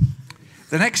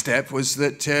the next step was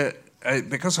that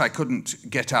because I couldn't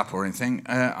get up or anything,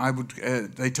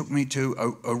 they took me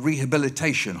to a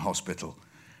rehabilitation hospital.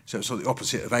 So it's sort of the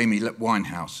opposite of Amy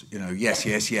Winehouse, you know, yes,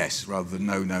 yes, yes, rather than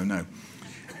no, no, no.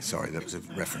 Sorry, that was a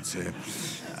reference here.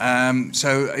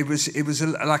 So it was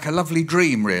like a lovely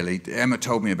dream, really. Emma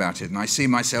told me about it, and I see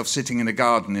myself sitting in a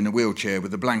garden in a wheelchair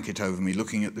with a blanket over me,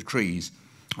 looking at the trees.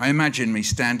 I imagine me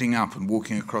standing up and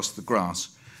walking across the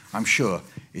grass. I'm sure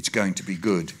it's going to be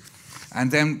good.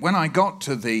 And then when I got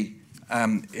to the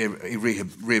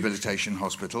rehabilitation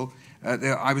hospital,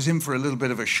 I was in for a little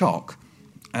bit of a shock,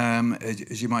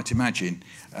 as you might imagine,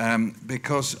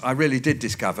 because I really did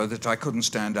discover that I couldn't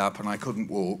stand up and I couldn't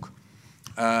walk.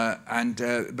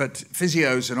 But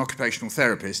physios and occupational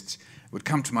therapists would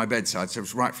come to my bedside, so it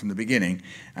was right from the beginning,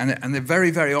 and they're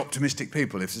very, very optimistic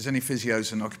people. If there's any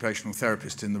physios and occupational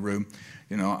therapists in the room,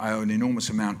 you know, I owe an enormous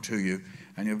amount to you,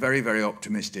 and you're very, very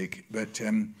optimistic, but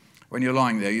when you're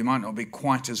lying there, you might not be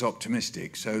quite as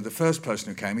optimistic. So the first person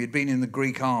who came, he'd been in the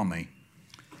Greek army,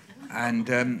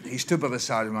 and he stood by the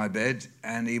side of my bed,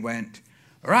 and he went,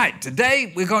 all right,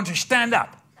 today we're going to stand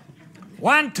up.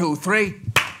 1, 2, 3,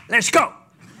 let's go.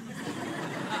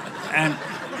 And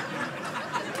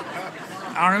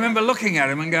I remember looking at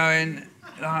him and going,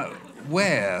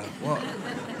 where? What?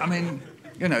 I mean,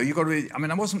 you know, you've got to be, I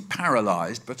mean, I wasn't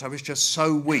paralysed, but I was just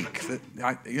so weak that,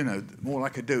 all I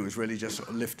could do was really just sort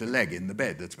of lift a leg in the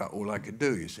bed. That's about all I could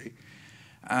do, you see.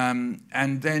 And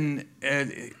then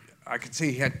I could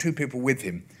see he had 2 people with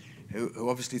him who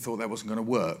obviously thought that wasn't going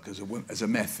to work as a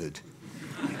method.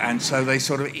 And so they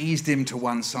sort of eased him to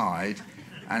one side,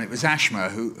 and it was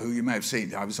Ashma, who you may have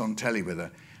seen. I was on telly with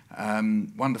her.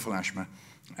 Wonderful Ashma.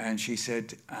 And she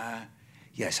said,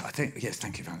 yes,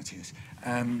 thank you, Valentine.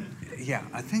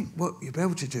 I think what you'll be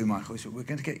able to do, Michael, is we're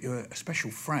going to get you a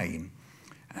special frame,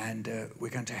 and we're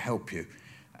going to help you.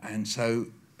 And so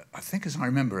I think, as I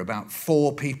remember, about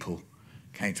 4 people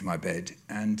came to my bed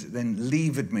and then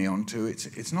levered me onto,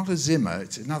 it's not a Zimmer,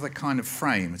 it's another kind of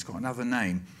frame, it's got another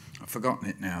name. I've forgotten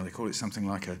it now. They call it something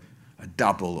like a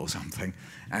double or something.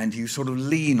 And you sort of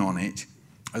lean on it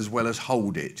as well as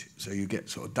hold it. So you get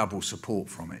sort of double support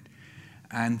from it.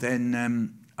 And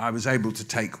then I was able to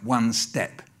take one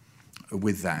step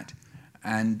with that.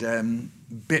 And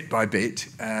bit by bit,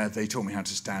 they taught me how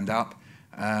to stand up,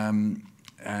 how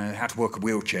to work a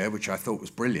wheelchair, which I thought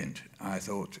was brilliant. I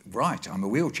thought, right, I'm a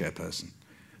wheelchair person.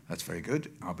 That's very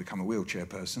good. I'll become a wheelchair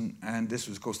person. And this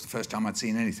was, of course, the first time I'd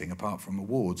seen anything apart from a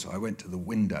ward. So I went to the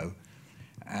window,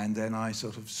 and then I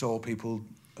sort of saw people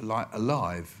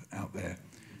alive out there.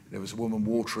 There was a woman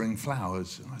watering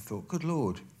flowers, and I thought, good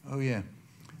Lord, oh yeah,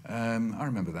 I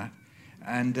remember that.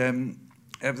 And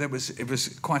it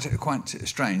was quite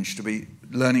strange to be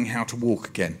learning how to walk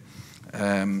again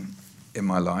in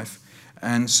my life.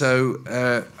 And so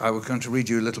I was going to read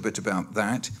you a little bit about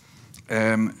that.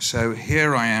 So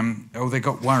here I am. Oh, they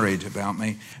got worried about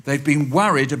me. They've been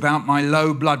worried about my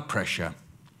low blood pressure,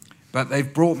 but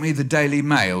they've brought me the Daily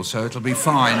Mail, so it'll be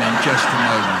fine in just a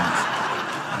moment.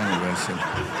 Anyway, so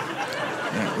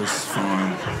that was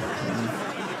fine.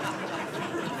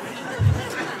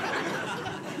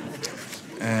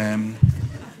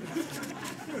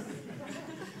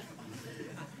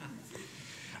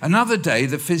 Another day,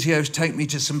 the physios take me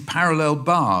to some parallel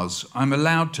bars. I'm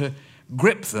allowed to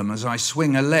grip them as I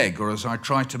swing a leg or as I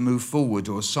try to move forward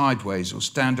or sideways or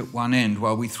stand at one end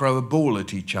while we throw a ball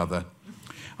at each other.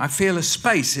 I feel a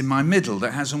space in my middle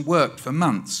that hasn't worked for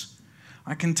months.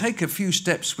 I can take a few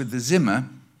steps with the Zimmer.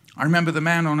 I remember the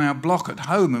man on our block at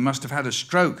home who must have had a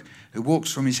stroke, who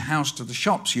walks from his house to the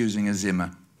shops using a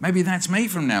Zimmer. Maybe that's me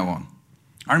from now on.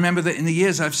 I remember that in the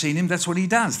years I've seen him, that's what he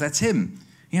does. That's him.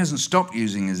 He hasn't stopped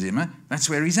using a Zimmer. That's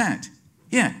where he's at.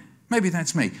 Yeah, maybe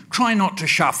that's me. Try not to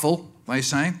shuffle, they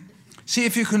say. See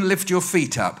if you can lift your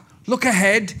feet up. Look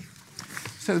ahead.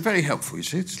 So very helpful, you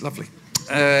see. It's lovely.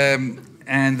 And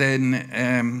then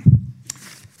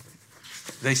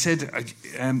they said,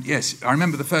 yes, I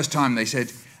remember the first time they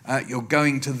said, you're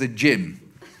going to the gym.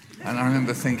 And I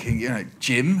remember thinking,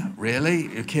 gym? Really?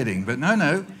 You're kidding. But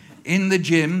no. In the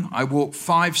gym, I walk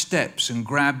 5 steps and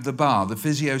grab the bar. The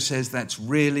physio says that's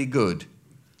really good,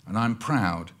 and I'm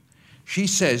proud. She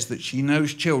says that she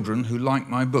knows children who like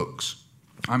my books.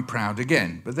 I'm proud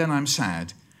again, but then I'm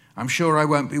sad. I'm sure I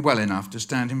won't be well enough to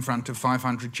stand in front of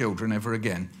 500 children ever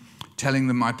again, telling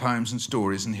them my poems and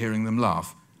stories and hearing them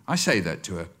laugh. I say that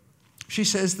to her. She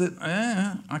says that,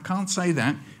 I can't say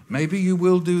that. Maybe you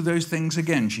will do those things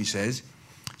again, she says.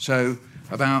 So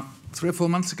about 3 or 4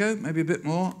 months ago, maybe a bit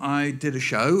more, I did a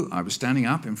show. I was standing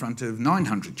up in front of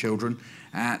 900 children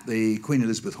at the Queen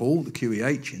Elizabeth Hall, the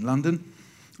QEH in London,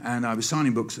 and I was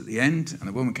signing books at the end, and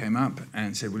a woman came up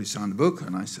and said, will you sign the book?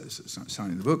 And I said,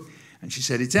 signing the book, and she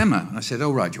said, it's Emma. And I said,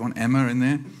 oh, right, do you want Emma in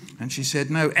there? And she said,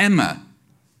 no, Emma,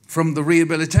 from the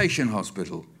rehabilitation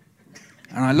hospital.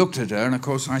 And I looked at her, and of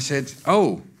course I said,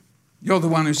 oh, you're the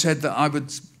one who said that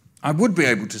I would be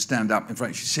able to stand up in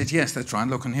front. She said, yes, that's right,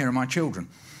 look, and here are my children.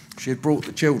 She had brought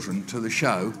the children to the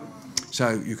show,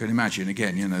 so you can imagine,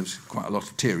 again, there's quite a lot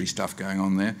of teary stuff going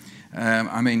on there.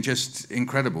 I mean, just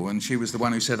incredible, and she was the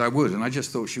one who said I would, and I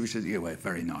just thought she was just, well,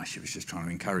 very nice, she was just trying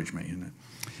to encourage me,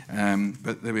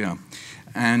 but there we are.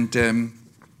 And,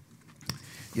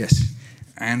 yes,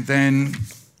 and then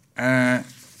I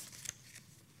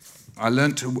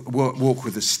learned to walk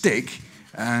with a stick,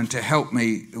 and to help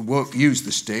me use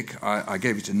the stick, I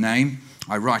gave it a name.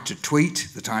 I write a tweet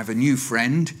that I have a new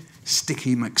friend,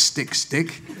 Sticky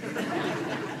McStick,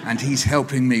 and he's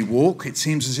helping me walk. It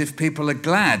seems as if people are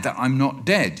glad that I'm not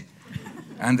dead,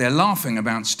 and they're laughing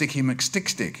about Sticky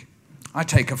McStick. I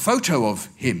take a photo of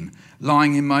him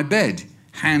lying in my bed,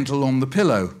 handle on the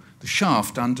pillow, the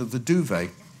shaft under the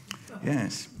duvet.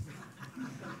 Yes.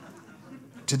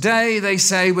 Today they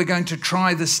say we're going to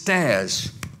try the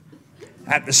stairs.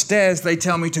 At the stairs, they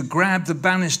tell me to grab the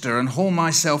banister and haul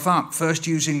myself up, first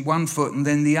using one foot and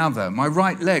then the other. My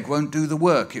right leg won't do the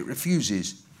work. It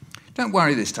refuses. Don't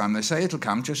worry this time, they say. It'll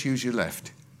come. Just use your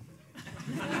left.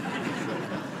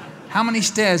 How many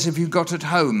stairs have you got at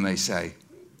home, they say.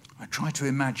 I try to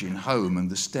imagine home and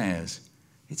the stairs.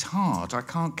 It's hard. I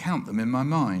can't count them in my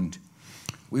mind.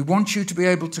 We want you to be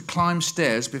able to climb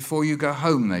stairs before you go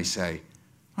home, they say.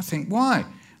 I think, why?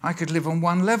 I could live on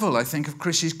one level. I think of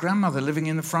Chrissy's grandmother living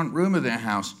in the front room of their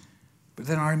house. But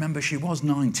then I remember she was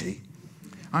 90.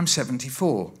 I'm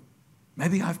 74.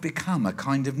 Maybe I've become a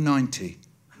kind of 90.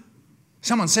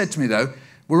 Someone said to me, though,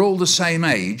 we're all the same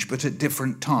age, but at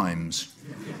different times.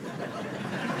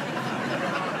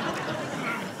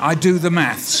 I do the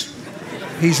maths.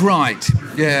 He's right,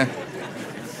 yeah.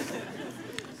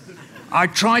 I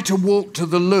try to walk to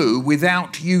the loo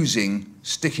without using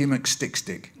Sticky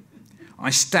McStick. I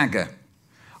stagger.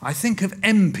 I think of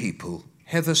M people,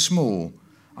 Heather Small.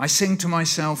 I sing to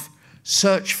myself,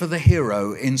 search for the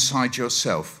hero inside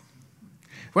yourself.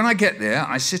 When I get there,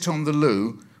 I sit on the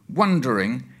loo,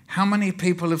 wondering how many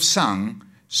people have sung,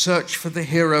 search for the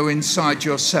hero inside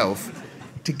yourself,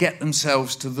 to get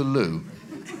themselves to the loo.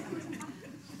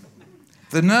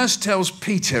 The nurse tells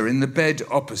Peter in the bed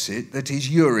opposite that his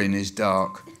urine is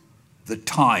dark. The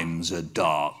times are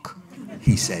dark,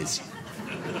 he says.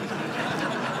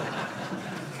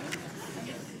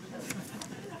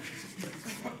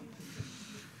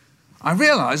 I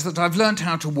realise that I've learnt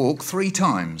how to walk 3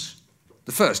 times.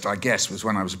 The first, I guess, was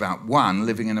when I was about 1,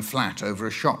 living in a flat over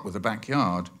a shop with a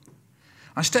backyard.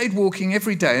 I stayed walking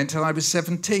every day until I was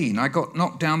 17. I got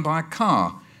knocked down by a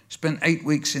car, spent 8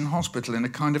 weeks in hospital in a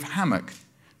kind of hammock.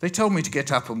 They told me to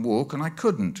get up and walk, and I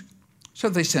couldn't. So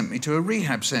they sent me to a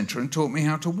rehab centre and taught me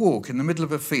how to walk in the middle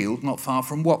of a field not far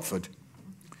from Watford.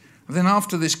 And then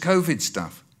after this COVID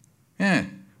stuff,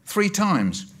 3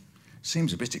 times.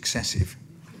 Seems a bit excessive.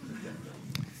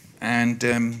 And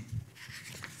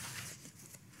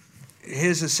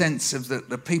here's a sense of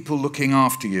the people looking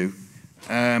after you.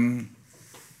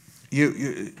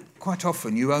 You quite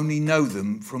often you only know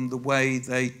them from the way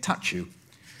they touch you.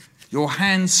 Your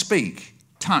hands speak.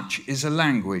 Touch is a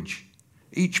language.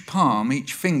 Each palm,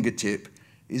 each fingertip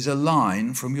is a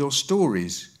line from your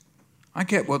stories. I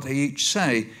get what they each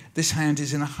say. This hand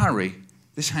is in a hurry.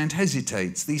 This hand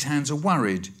hesitates. These hands are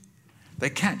worried. They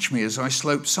catch me as I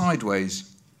slope sideways.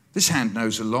 This hand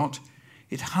knows a lot.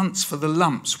 It hunts for the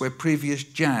lumps where previous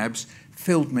jabs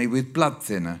filled me with blood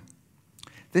thinner.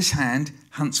 This hand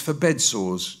hunts for bed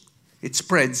sores. It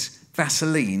spreads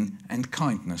Vaseline and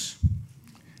kindness.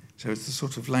 So it's the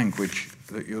sort of language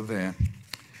that you're there.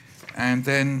 And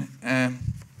then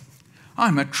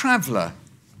I'm a traveller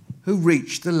who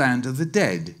reached the land of the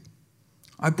dead.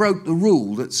 I broke the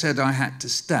rule that said I had to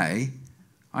stay.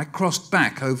 I crossed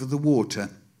back over the water.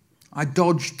 I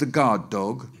dodged the guard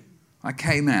dog. I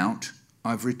came out.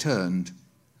 I've returned.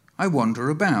 I wander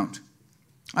about.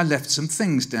 I left some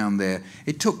things down there.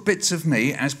 It took bits of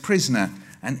me as prisoner,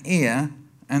 an ear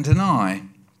and an eye.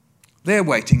 They're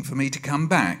waiting for me to come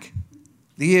back.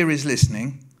 The ear is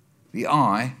listening. The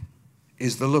eye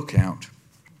is the lookout.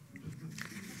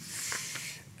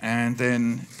 And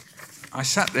then I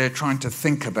sat there trying to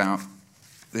think about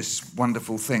this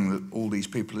wonderful thing that all these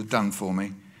people had done for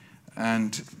me.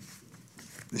 And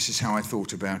this is how I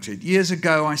thought about it. Years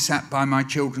ago, I sat by my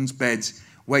children's beds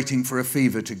waiting for a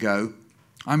fever to go.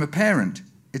 I'm a parent.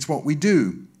 It's what we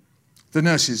do. The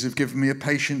nurses have given me a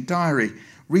patient diary.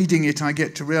 Reading it, I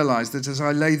get to realise that as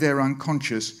I lay there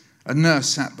unconscious, a nurse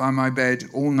sat by my bed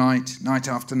all night, night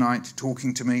after night,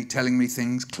 talking to me, telling me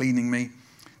things, cleaning me,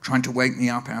 trying to wake me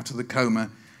up out of the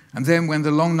coma. And then when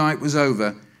the long night was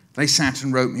over, they sat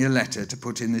and wrote me a letter to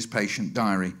put in this patient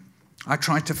diary. I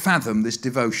tried to fathom this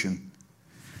devotion.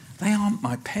 They aren't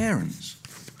my parents.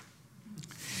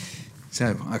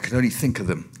 So I could only think of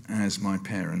them as my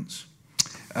parents.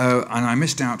 And I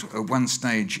missed out at one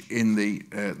stage in the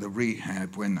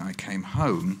rehab when I came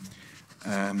home.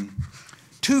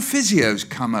 2 physios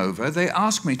come over. They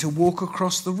ask me to walk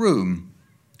across the room.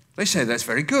 They say that's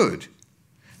very good.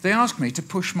 They ask me to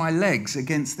push my legs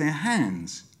against their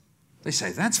hands. They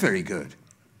say that's very good.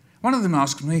 One of them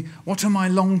asked me, what are my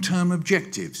long-term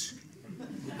objectives?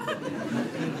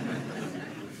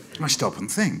 I stop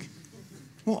and think,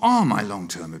 what are my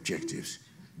long-term objectives?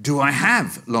 Do I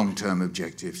have long-term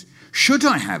objectives? Should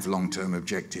I have long-term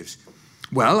objectives?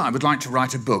 Well, I would like to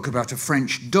write a book about a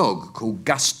French dog called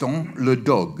Gaston le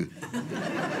Dog.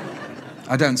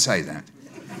 I don't say that.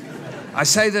 I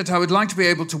say that I would like to be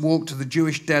able to walk to the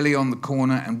Jewish deli on the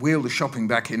corner and wheel the shopping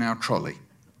back in our trolley.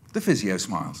 The physio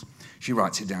smiles. She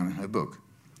writes it down in her book.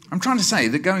 I'm trying to say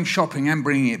that going shopping and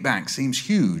bringing it back seems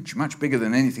huge, much bigger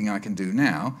than anything I can do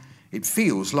now. It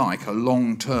feels like a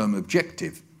long-term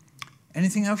objective.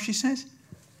 Anything else she says?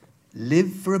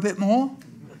 Live for a bit more,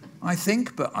 I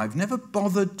think, but I've never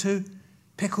bothered to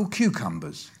pickle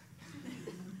cucumbers.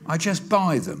 I just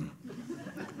buy them.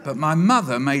 But my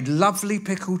mother made lovely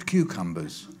pickled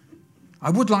cucumbers. I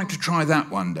would like to try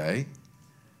that one day.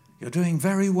 You're doing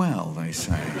very well, they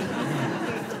say.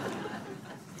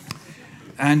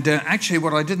 And actually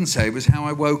what I didn't say was how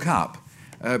I woke up,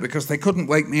 because they couldn't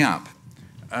wake me up.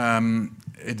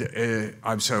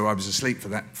 So I was asleep for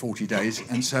that 40 days.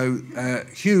 And so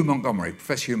Professor Hugh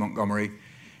Montgomery,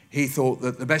 he thought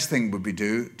that the best thing would be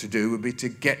to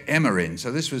get Emma in.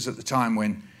 So this was at the time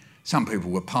when some people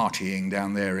were partying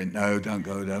down there no, don't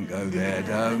go there,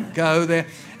 don't go there.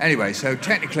 Anyway, so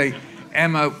technically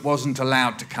Emma wasn't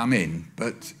allowed to come in,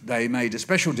 but they made a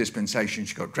special dispensation.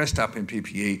 She got dressed up in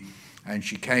PPE, and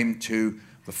she came to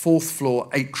the 4th floor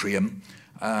atrium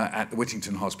at the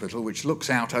Whittington Hospital, which looks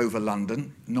out over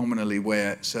London, nominally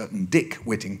where certain Dick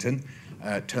Whittington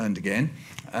turned again.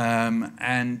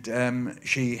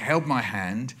 She held my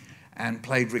hand and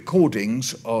played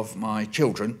recordings of my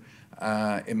children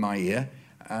in my ear.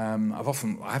 I've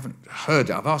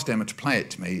asked Emma to play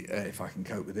it to me if I can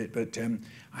cope with it, but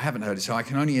I haven't heard it, so I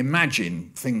can only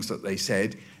imagine things that they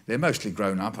said. They're mostly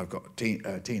grown up. I've got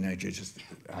teenagers,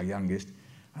 our youngest.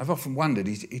 I've often wondered,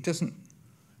 he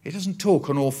doesn't talk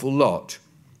an awful lot.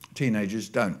 Teenagers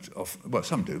don't, well,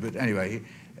 some do, but anyway,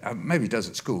 maybe he does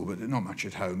at school, but not much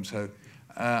at home. So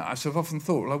I sort of often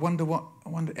thought, well, I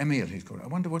wonder Emil, he's called. I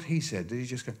wonder what he said. Did he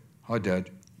just go, "Hi, Dad"?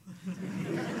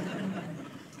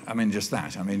 I mean, just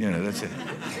that. I mean, that's it.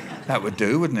 That would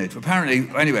do, wouldn't it? Apparently,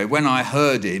 anyway, when I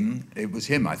heard him, it was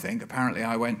him, I think. Apparently,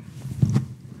 I went.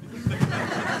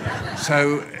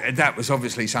 So that was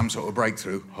obviously some sort of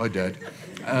breakthrough. "Hi, Dad."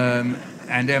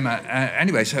 And Emma,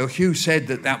 anyway, so Hugh said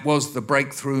that was the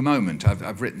breakthrough moment.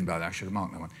 I've written about that. I should have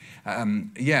marked that one.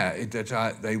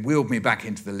 They wheeled me back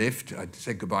into the lift. I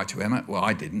said goodbye to Emma. Well,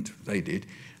 I didn't. They did.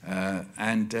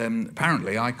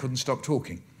 Apparently, I couldn't stop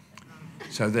talking.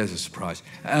 So there's a surprise.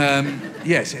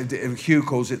 Yes, Hugh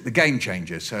calls it the game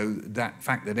changer. So that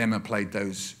fact that Emma played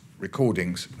those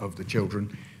recordings of the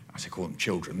children, I say call them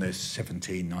children, there's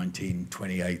 17, 19,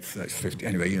 28, that's 50,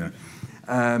 anyway,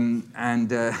 that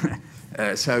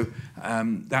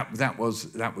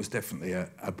was definitely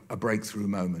a breakthrough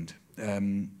moment.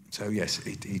 So yes,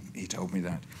 he told me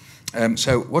that.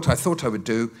 So what I thought I would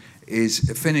do is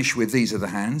finish with These Are the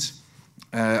Hands.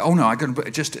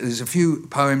 There's a few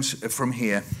poems from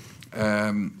here.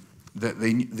 That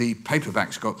the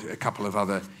paperback's got a couple of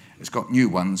other, it's got new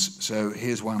ones. So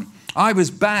here's one. I was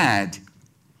bad.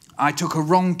 I took a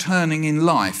wrong turning in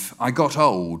life. I got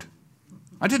old.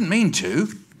 I didn't mean to.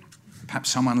 Perhaps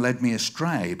someone led me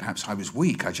astray. Perhaps I was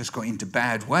weak. I just got into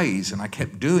bad ways and I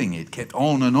kept doing it, kept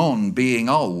on and on being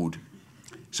old.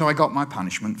 So I got my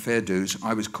punishment, fair dues.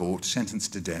 I was caught,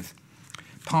 sentenced to death.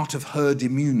 Part of herd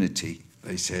immunity,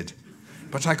 they said.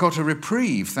 But I got a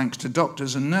reprieve thanks to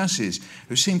doctors and nurses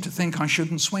who seemed to think I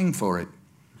shouldn't swing for it.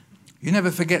 You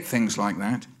never forget things like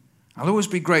that. I'll always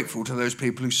be grateful to those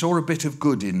people who saw a bit of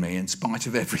good in me in spite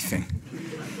of everything.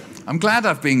 I'm glad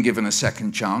I've been given a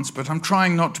second chance, but I'm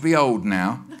trying not to be old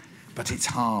now. But it's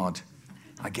hard.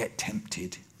 I get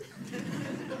tempted.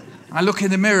 I look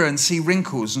in the mirror and see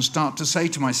wrinkles and start to say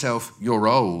to myself, "You're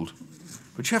old."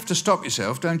 But you have to stop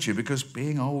yourself, don't you? Because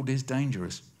being old is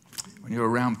dangerous. When you're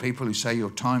around people who say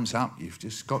your time's up, you've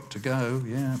just got to go.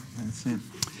 Yeah, that's it.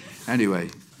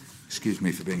 Anyway, excuse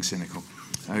me for being cynical.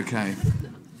 Okay.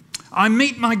 I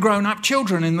meet my grown-up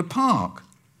children in the park.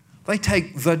 They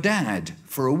take the dad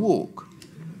for a walk.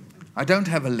 I don't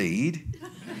have a lead.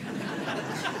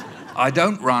 I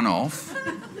don't run off.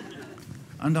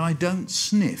 And I don't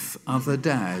sniff other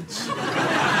dads.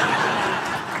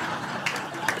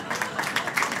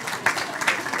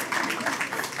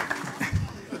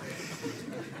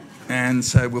 And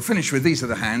so we'll finish with These Are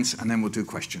the Hands, and then we'll do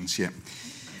questions, yeah.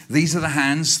 These are the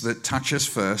hands that touch us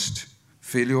first,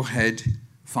 feel your head,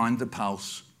 find the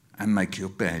pulse, and make your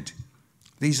bed.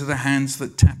 These are the hands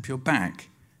that tap your back,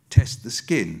 test the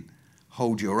skin,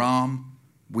 hold your arm,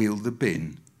 wheel the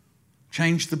bin,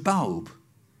 change the bulb,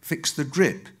 fix the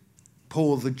drip,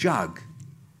 pour the jug,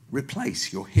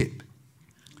 replace your hip.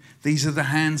 These are the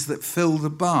hands that fill the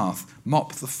bath,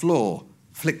 mop the floor,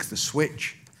 flick the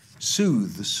switch,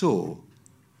 soothe the sore,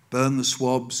 burn the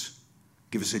swabs,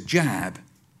 give us a jab,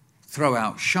 throw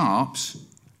out sharps,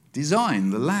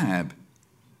 design the lab.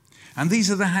 And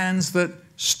these are the hands that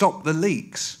stop the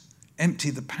leaks, empty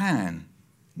the pan,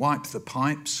 wipe the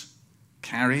pipes,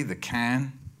 carry the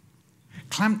can,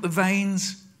 clamp the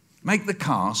veins, make the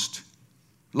cast,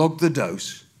 log the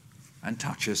dose, and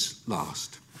touch us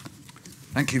last.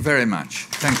 Thank you very much.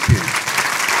 Thank you.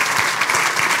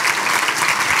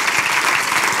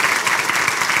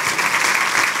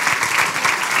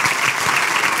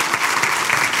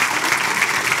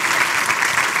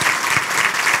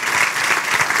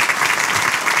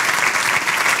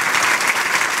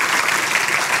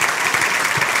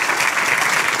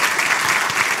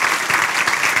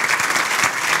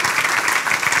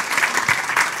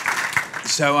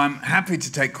 So I'm happy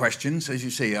to take questions. As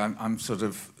you see, I'm sort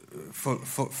of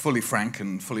fully frank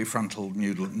and fully frontal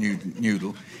noodle.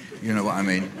 You know what I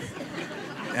mean.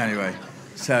 Anyway,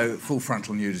 so full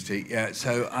frontal nudity. Yeah.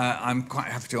 So I'm quite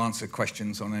happy to answer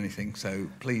questions on anything. So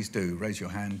please do raise your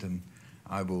hand, and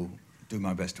I will do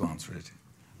my best to answer it.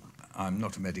 I'm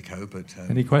not a medico, but...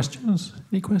 Any questions?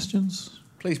 Any questions?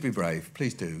 Please be brave.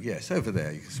 Please do. Yes, over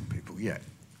there, you some people. Yeah.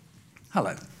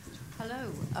 Hello.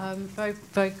 Hello. Very,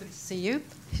 very good to see you.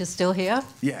 You're still here?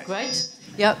 Yeah. Great.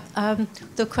 Yep.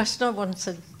 The question I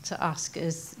wanted to ask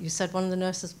is, you said one of the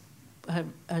nurses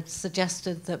had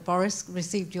suggested that Boris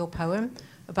received your poem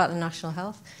about the national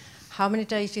health. How many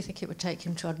days do you think it would take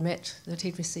him to admit that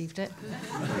he'd received it?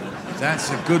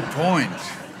 That's a good point.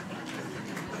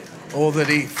 Or that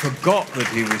he forgot that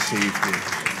he received it.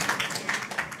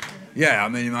 Yeah, I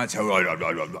mean, you might say, oh, I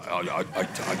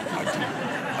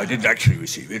didn't actually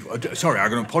receive it. Sorry, I'm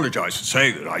going to apologise for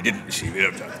saying that I didn't receive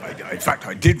it. In fact,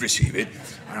 I did receive it,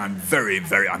 and I'm very,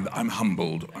 very, I'm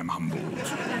humbled. I'm humbled.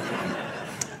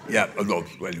 Yeah, well,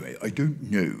 anyway, I don't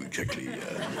know exactly.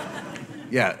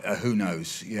 Who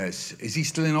knows? Yes. Is he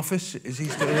still in office? Is he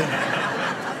still in?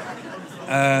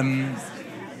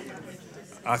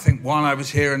 I think while I was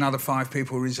here, another 5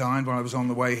 people resigned while I was on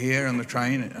the way here, and the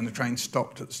train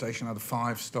stopped at the station. Another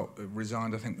 5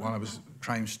 resigned, I think, while the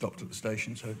train stopped at the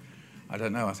station. So, I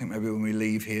don't know. I think maybe when we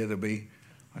leave here, there'll be,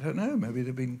 I don't know, maybe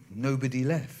there'll be nobody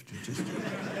left.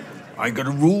 I'm going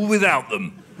to rule without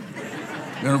them.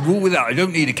 I'm going to rule without. I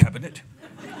don't need a cabinet.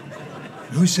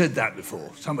 Who said that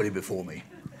before? Somebody before me.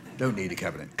 Don't need a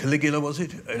cabinet. Caligula, was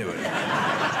it? Anyway.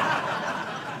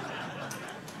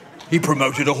 He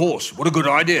promoted a horse. What a good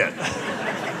idea.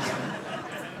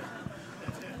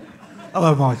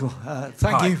 Hello, Michael.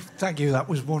 Thank you. That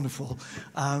was wonderful.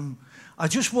 I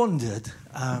just wondered,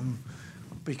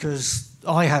 because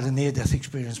I had a near-death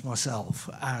experience myself,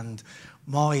 and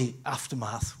my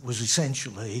aftermath was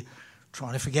essentially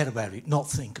trying to forget about it, not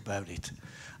think about it,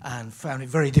 and found it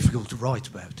very difficult to write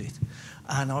about it.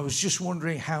 And I was just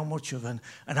wondering how much of an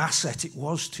asset it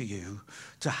was to you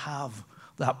to have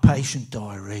that patient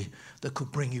diary that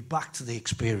could bring you back to the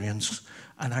experience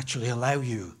and actually allow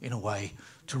you, in a way,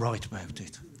 to write about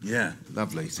it. Yeah,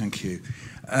 lovely, thank you.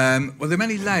 Well, there are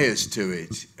many layers to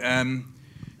it.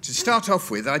 To start off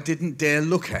with, I didn't dare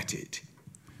look at it.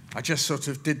 I just sort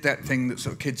of did that thing that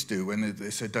sort of kids do when they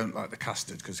say don't like the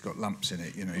custard because it's got lumps in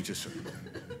it. You know, you just sort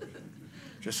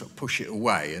of push it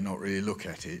away and not really look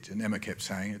at it. And Emma kept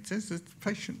saying, there's a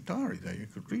patient diary there, you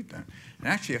could read that. And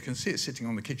actually, I can see it sitting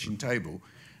on the kitchen table,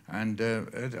 and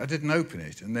I didn't open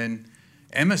it. And then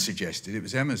Emma suggested, it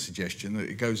was Emma's suggestion, that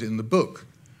it goes in the book.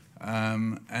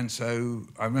 And so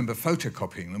I remember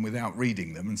photocopying them without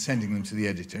reading them and sending them to the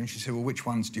editor. And she said, well, which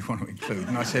ones do you want to include?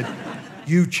 And I said,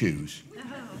 you choose.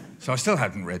 So I still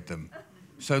hadn't read them.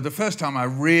 So the first time I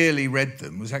really read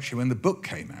them was actually when the book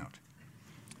came out.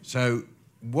 So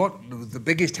what the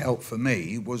biggest help for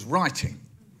me was writing.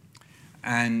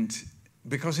 And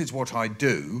because it's what I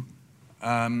do,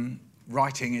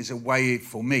 writing is a way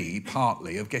for me,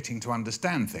 partly, of getting to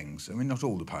understand things. I mean, not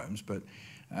all the poems, but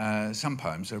some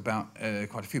poems are about,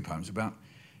 quite a few poems, about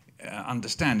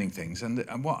understanding things.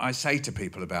 And what I say to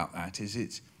people about that is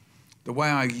it's, the way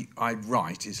I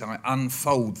write is I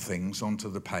unfold things onto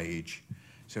the page.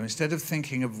 So instead of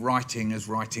thinking of writing as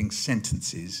writing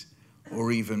sentences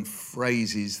or even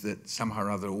phrases that somehow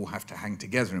or other all have to hang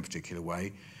together in a particular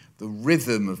way, the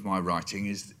rhythm of my writing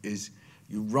is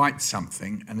you write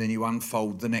something and then you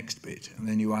unfold the next bit and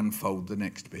then you unfold the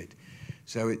next bit.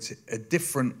 So it's a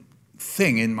different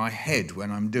thing in my head when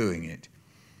I'm doing it.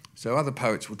 So other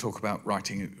poets will talk about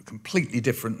writing a completely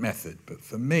different method, but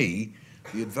for me,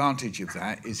 the advantage of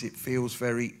that is it feels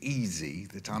very easy,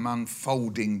 that I'm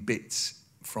unfolding bits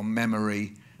from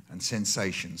memory and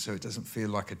sensation, so it doesn't feel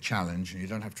like a challenge, and you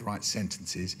don't have to write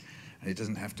sentences, and it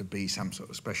doesn't have to be some sort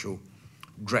of special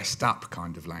dressed up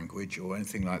kind of language or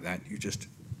anything like that. You just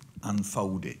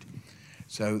unfold it.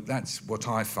 So that's what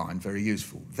I find very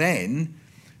useful. Then,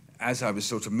 as I was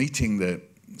sort of meeting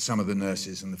some of the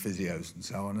nurses and the physios and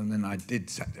so on, and then I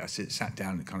sat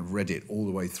down and kind of read it all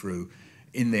the way through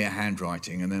in their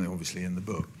handwriting and then obviously in the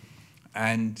book.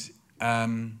 And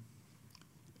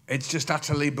it's just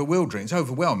utterly bewildering. It's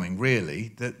overwhelming,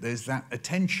 really, that there's that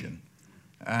attention.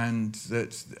 And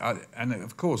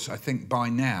of course, I think by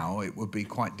now it would be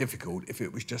quite difficult if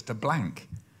it was just a blank.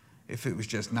 If it was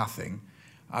just nothing,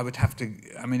 I would have to,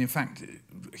 I mean, in fact,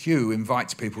 Hugh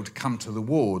invites people to come to the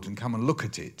ward and come and look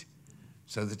at it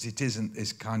so that it isn't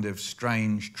this kind of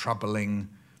strange, troubling,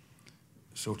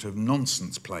 sort of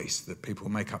nonsense place that people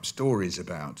make up stories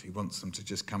about. He wants them to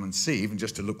just come and see, even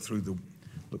just to look through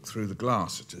the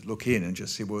glass, to look in and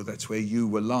just see, well, that's where you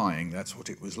were lying, that's what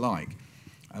it was like.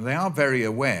 And they are very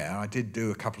aware. I did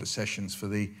do a couple of sessions for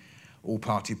the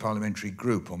all-party parliamentary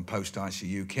group on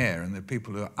post-ICU care, and the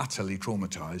people who are utterly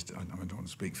traumatised, I don't want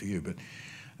to speak for you, but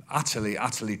utterly,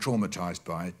 utterly traumatised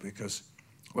by it, because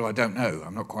Well, I don't know.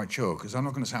 I'm not quite sure, because I'm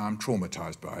not going to say I'm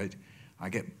traumatised by it. I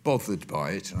get bothered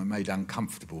by it, and I'm made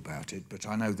uncomfortable about it. But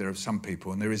I know there are some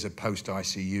people, and there is a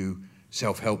post-ICU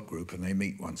self-help group, and they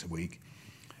meet once a week.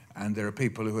 And there are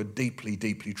people who are deeply,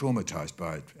 deeply traumatised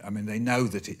by it. I mean, they know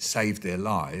that it saved their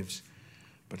lives,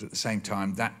 but at the same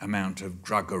time, that amount of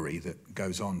druggery that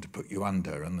goes on to put you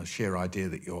under, and the sheer idea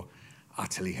that you're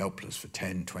utterly helpless for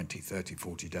 10, 20, 30,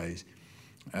 40 days,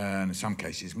 and in some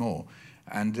cases more.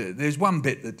 And there's one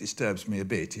bit that disturbs me a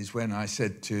bit, is when I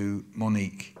said to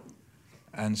Monique,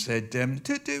 and said,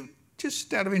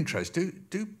 just out of interest,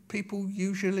 do people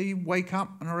usually wake up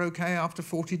and are okay after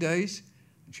 40 days?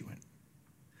 And she went,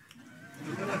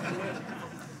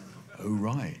 oh,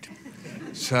 right.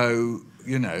 So,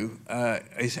 you know,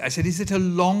 I said,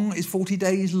 is 40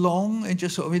 days long? And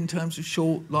just sort of in terms of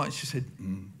short life, she said,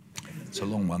 it's a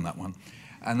long one, that one.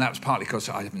 And that was partly because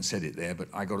I haven't said it there, but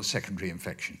I got a secondary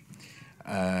infection.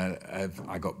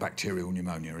 I got bacterial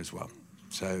pneumonia as well.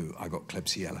 So I got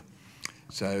Klebsiella.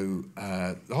 So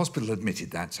the hospital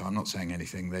admitted that, so I'm not saying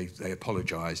anything. They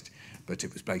apologised, but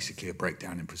it was basically a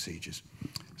breakdown in procedures.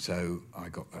 So I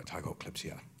got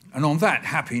Klebsiella. And on that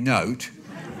happy note,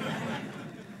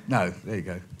 no, there you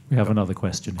go. We have another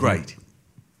question. Great.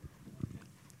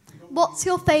 What's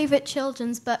your favourite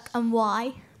children's book and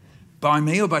why? By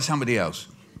me or by somebody else?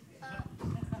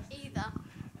 Either.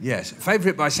 Yes.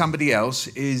 Favourite by somebody else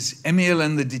is Emil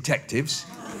and the Detectives.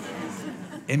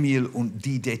 Emil und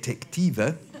die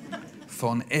Detektive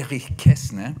von Erich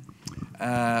Kästner.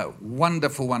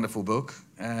 Wonderful, wonderful book.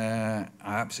 I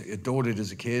absolutely adored it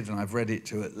as a kid, and I've read it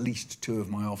to at least 2 of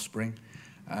my offspring,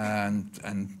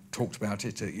 and talked about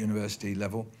it at university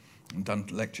level and done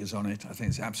lectures on it. I think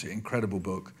it's an absolutely incredible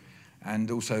book,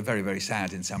 and also very, very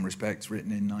sad in some respects,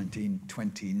 written in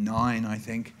 1929, I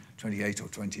think, 28 or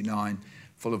 29,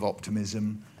 full of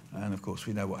optimism. And of course,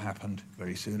 we know what happened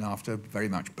very soon after. Very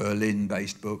much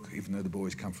Berlin-based book, even though the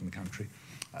boys come from the country.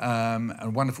 A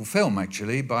wonderful film,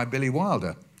 actually, by Billy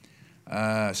Wilder.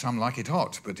 Some like it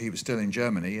hot, but he was still in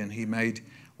Germany, and he made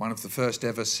one of the first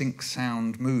ever sync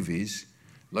sound movies,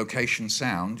 location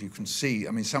sound. You can see,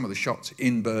 I mean, some of the shots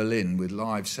in Berlin with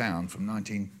live sound from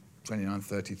 1929,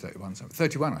 30, 31,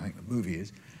 31, I think the movie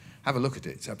is. Have a look at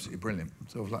it. It's absolutely brilliant.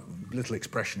 Sort of like little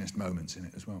expressionist moments in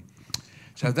it as well.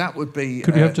 So that would be...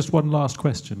 Could we have just one last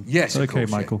question? Yes, of course,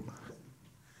 Michael.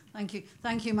 Yeah.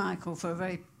 Thank you, Michael, for a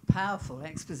very powerful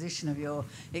exposition of your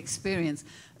experience.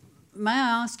 May I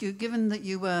ask you, given that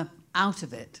you were out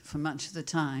of it for much of the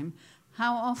time,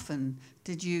 how often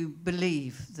did you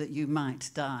believe that you might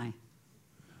die?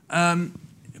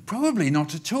 Probably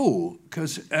not at all,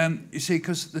 because, you see,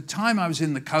 because the time I was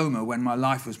in the coma when my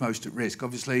life was most at risk,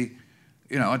 obviously,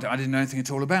 you know, I didn't know anything at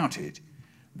all about it.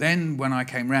 Then when I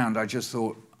came round, I just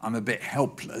thought, I'm a bit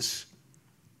helpless,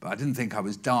 but I didn't think I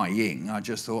was dying. I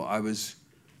just thought I was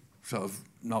sort of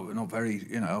not very,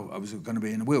 you know, I was going to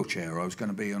be in a wheelchair, or I was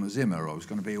going to be on a Zimmer, or I was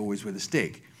going to be always with a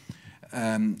stick.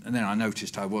 And then I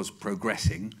noticed I was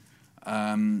progressing,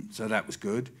 so that was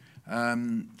good.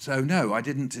 So no, I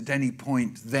didn't at any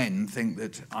point then think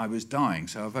that I was dying.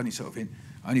 So I've only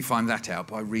I only find that out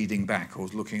by reading back or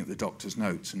looking at the doctor's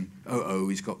notes and,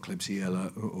 he's got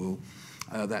Klebsiella,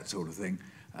 that sort of thing.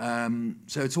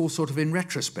 So it's all sort of in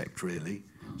retrospect, really.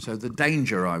 So the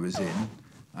danger I was in,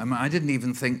 I didn't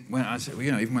even think, when I said,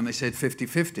 you know, even when they said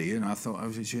 50-50, you know, I thought,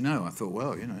 as you know,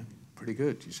 well, you know, pretty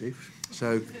good, you see.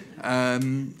 So,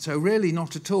 so really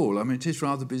not at all. I mean, it is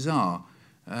rather bizarre.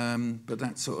 But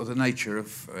that's sort of the nature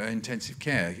of intensive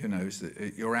care, you know, is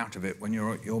that you're out of it when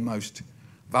you're at your most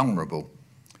vulnerable.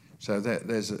 So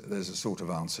there's a sort of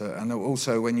answer. And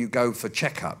also when you go for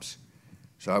checkups.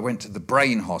 So I went to the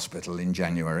brain hospital in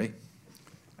January,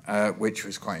 which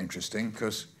was quite interesting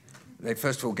because they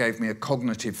first of all gave me a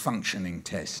cognitive functioning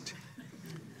test.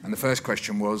 And the first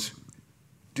question was,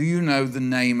 do you know the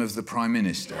name of the Prime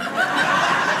Minister? And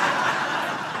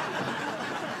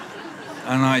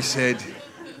I said,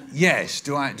 yes.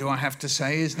 Do I have to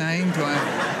say his name?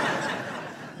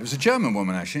 It was a German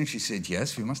woman, actually, and she said,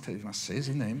 yes, you must say his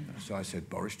name. So I said,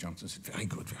 Boris Johnson. I said, very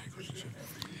good, very good.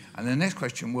 And the next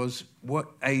question was, what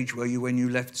age were you when you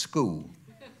left school?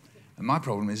 And my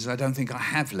problem is I don't think I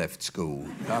have left school.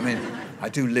 I mean, I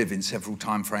do live in several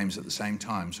time frames at the same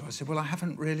time. So I said, well, I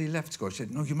haven't really left school. She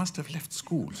said, no, you must have left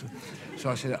school. So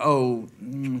I said,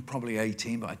 probably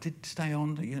 18, but I did stay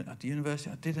on at the university.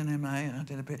 I did an MA and I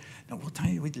did a bit. No, what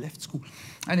time we'd left school?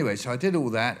 Anyway, so I did all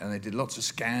that, and they did lots of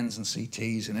scans and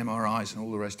CTs and MRIs and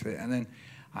all the rest of it. And then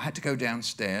I had to go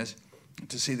downstairs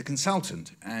to see the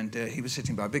consultant, and he was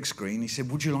sitting by a big screen. He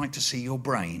said, would you like to see your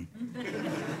brain?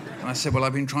 And I said, well,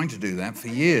 I've been trying to do that for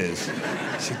years.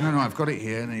 He said, no, I've got it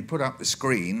here. And then he put up the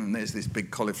screen, and there's this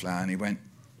big cauliflower, and he went,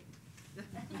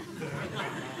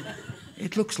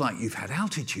 it looks like you've had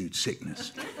altitude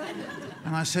sickness.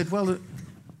 And I said, well,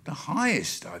 the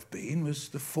highest I've been was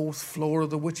the 4th floor of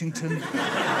the Whittington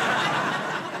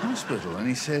Hospital. And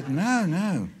he said,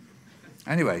 no.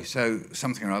 Anyway, so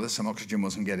something or other, some oxygen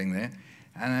wasn't getting there.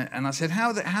 And I said,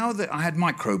 I had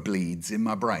microbleeds in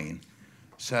my brain.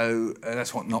 So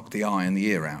that's what knocked the eye and the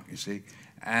ear out, you see.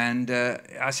 And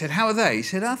I said, how are they? He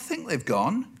said, I think they've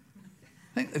gone.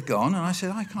 And I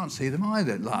said, I can't see them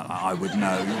either. Like, I would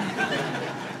know.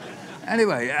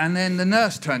 Anyway, and then the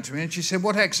nurse turned to me and she said,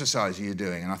 what exercise are you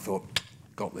doing? And I thought,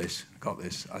 got this.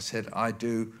 I said, I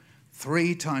do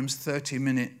 3 times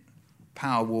 30-minute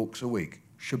power walks a week.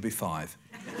 Should be 5.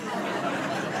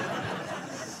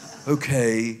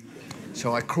 Okay.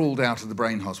 So I crawled out of the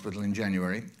brain hospital in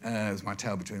January with my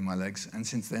tail between my legs, and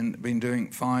since then been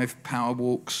doing 5 power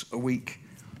walks a week,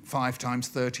 5 times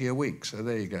 30 a week. So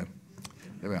there you go.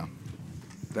 There we are.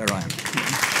 There I am.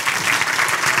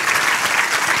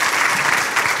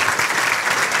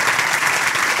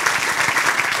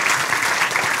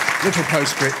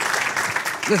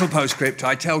 Little postscript.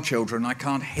 I tell children I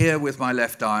can't hear with my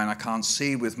left eye and I can't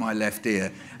see with my left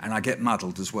ear, and I get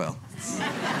muddled as well.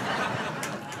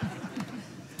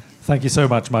 Thank you so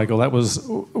much, Michael. That was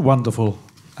wonderful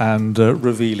and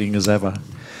revealing as ever.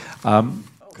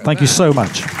 Thank you so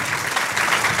much.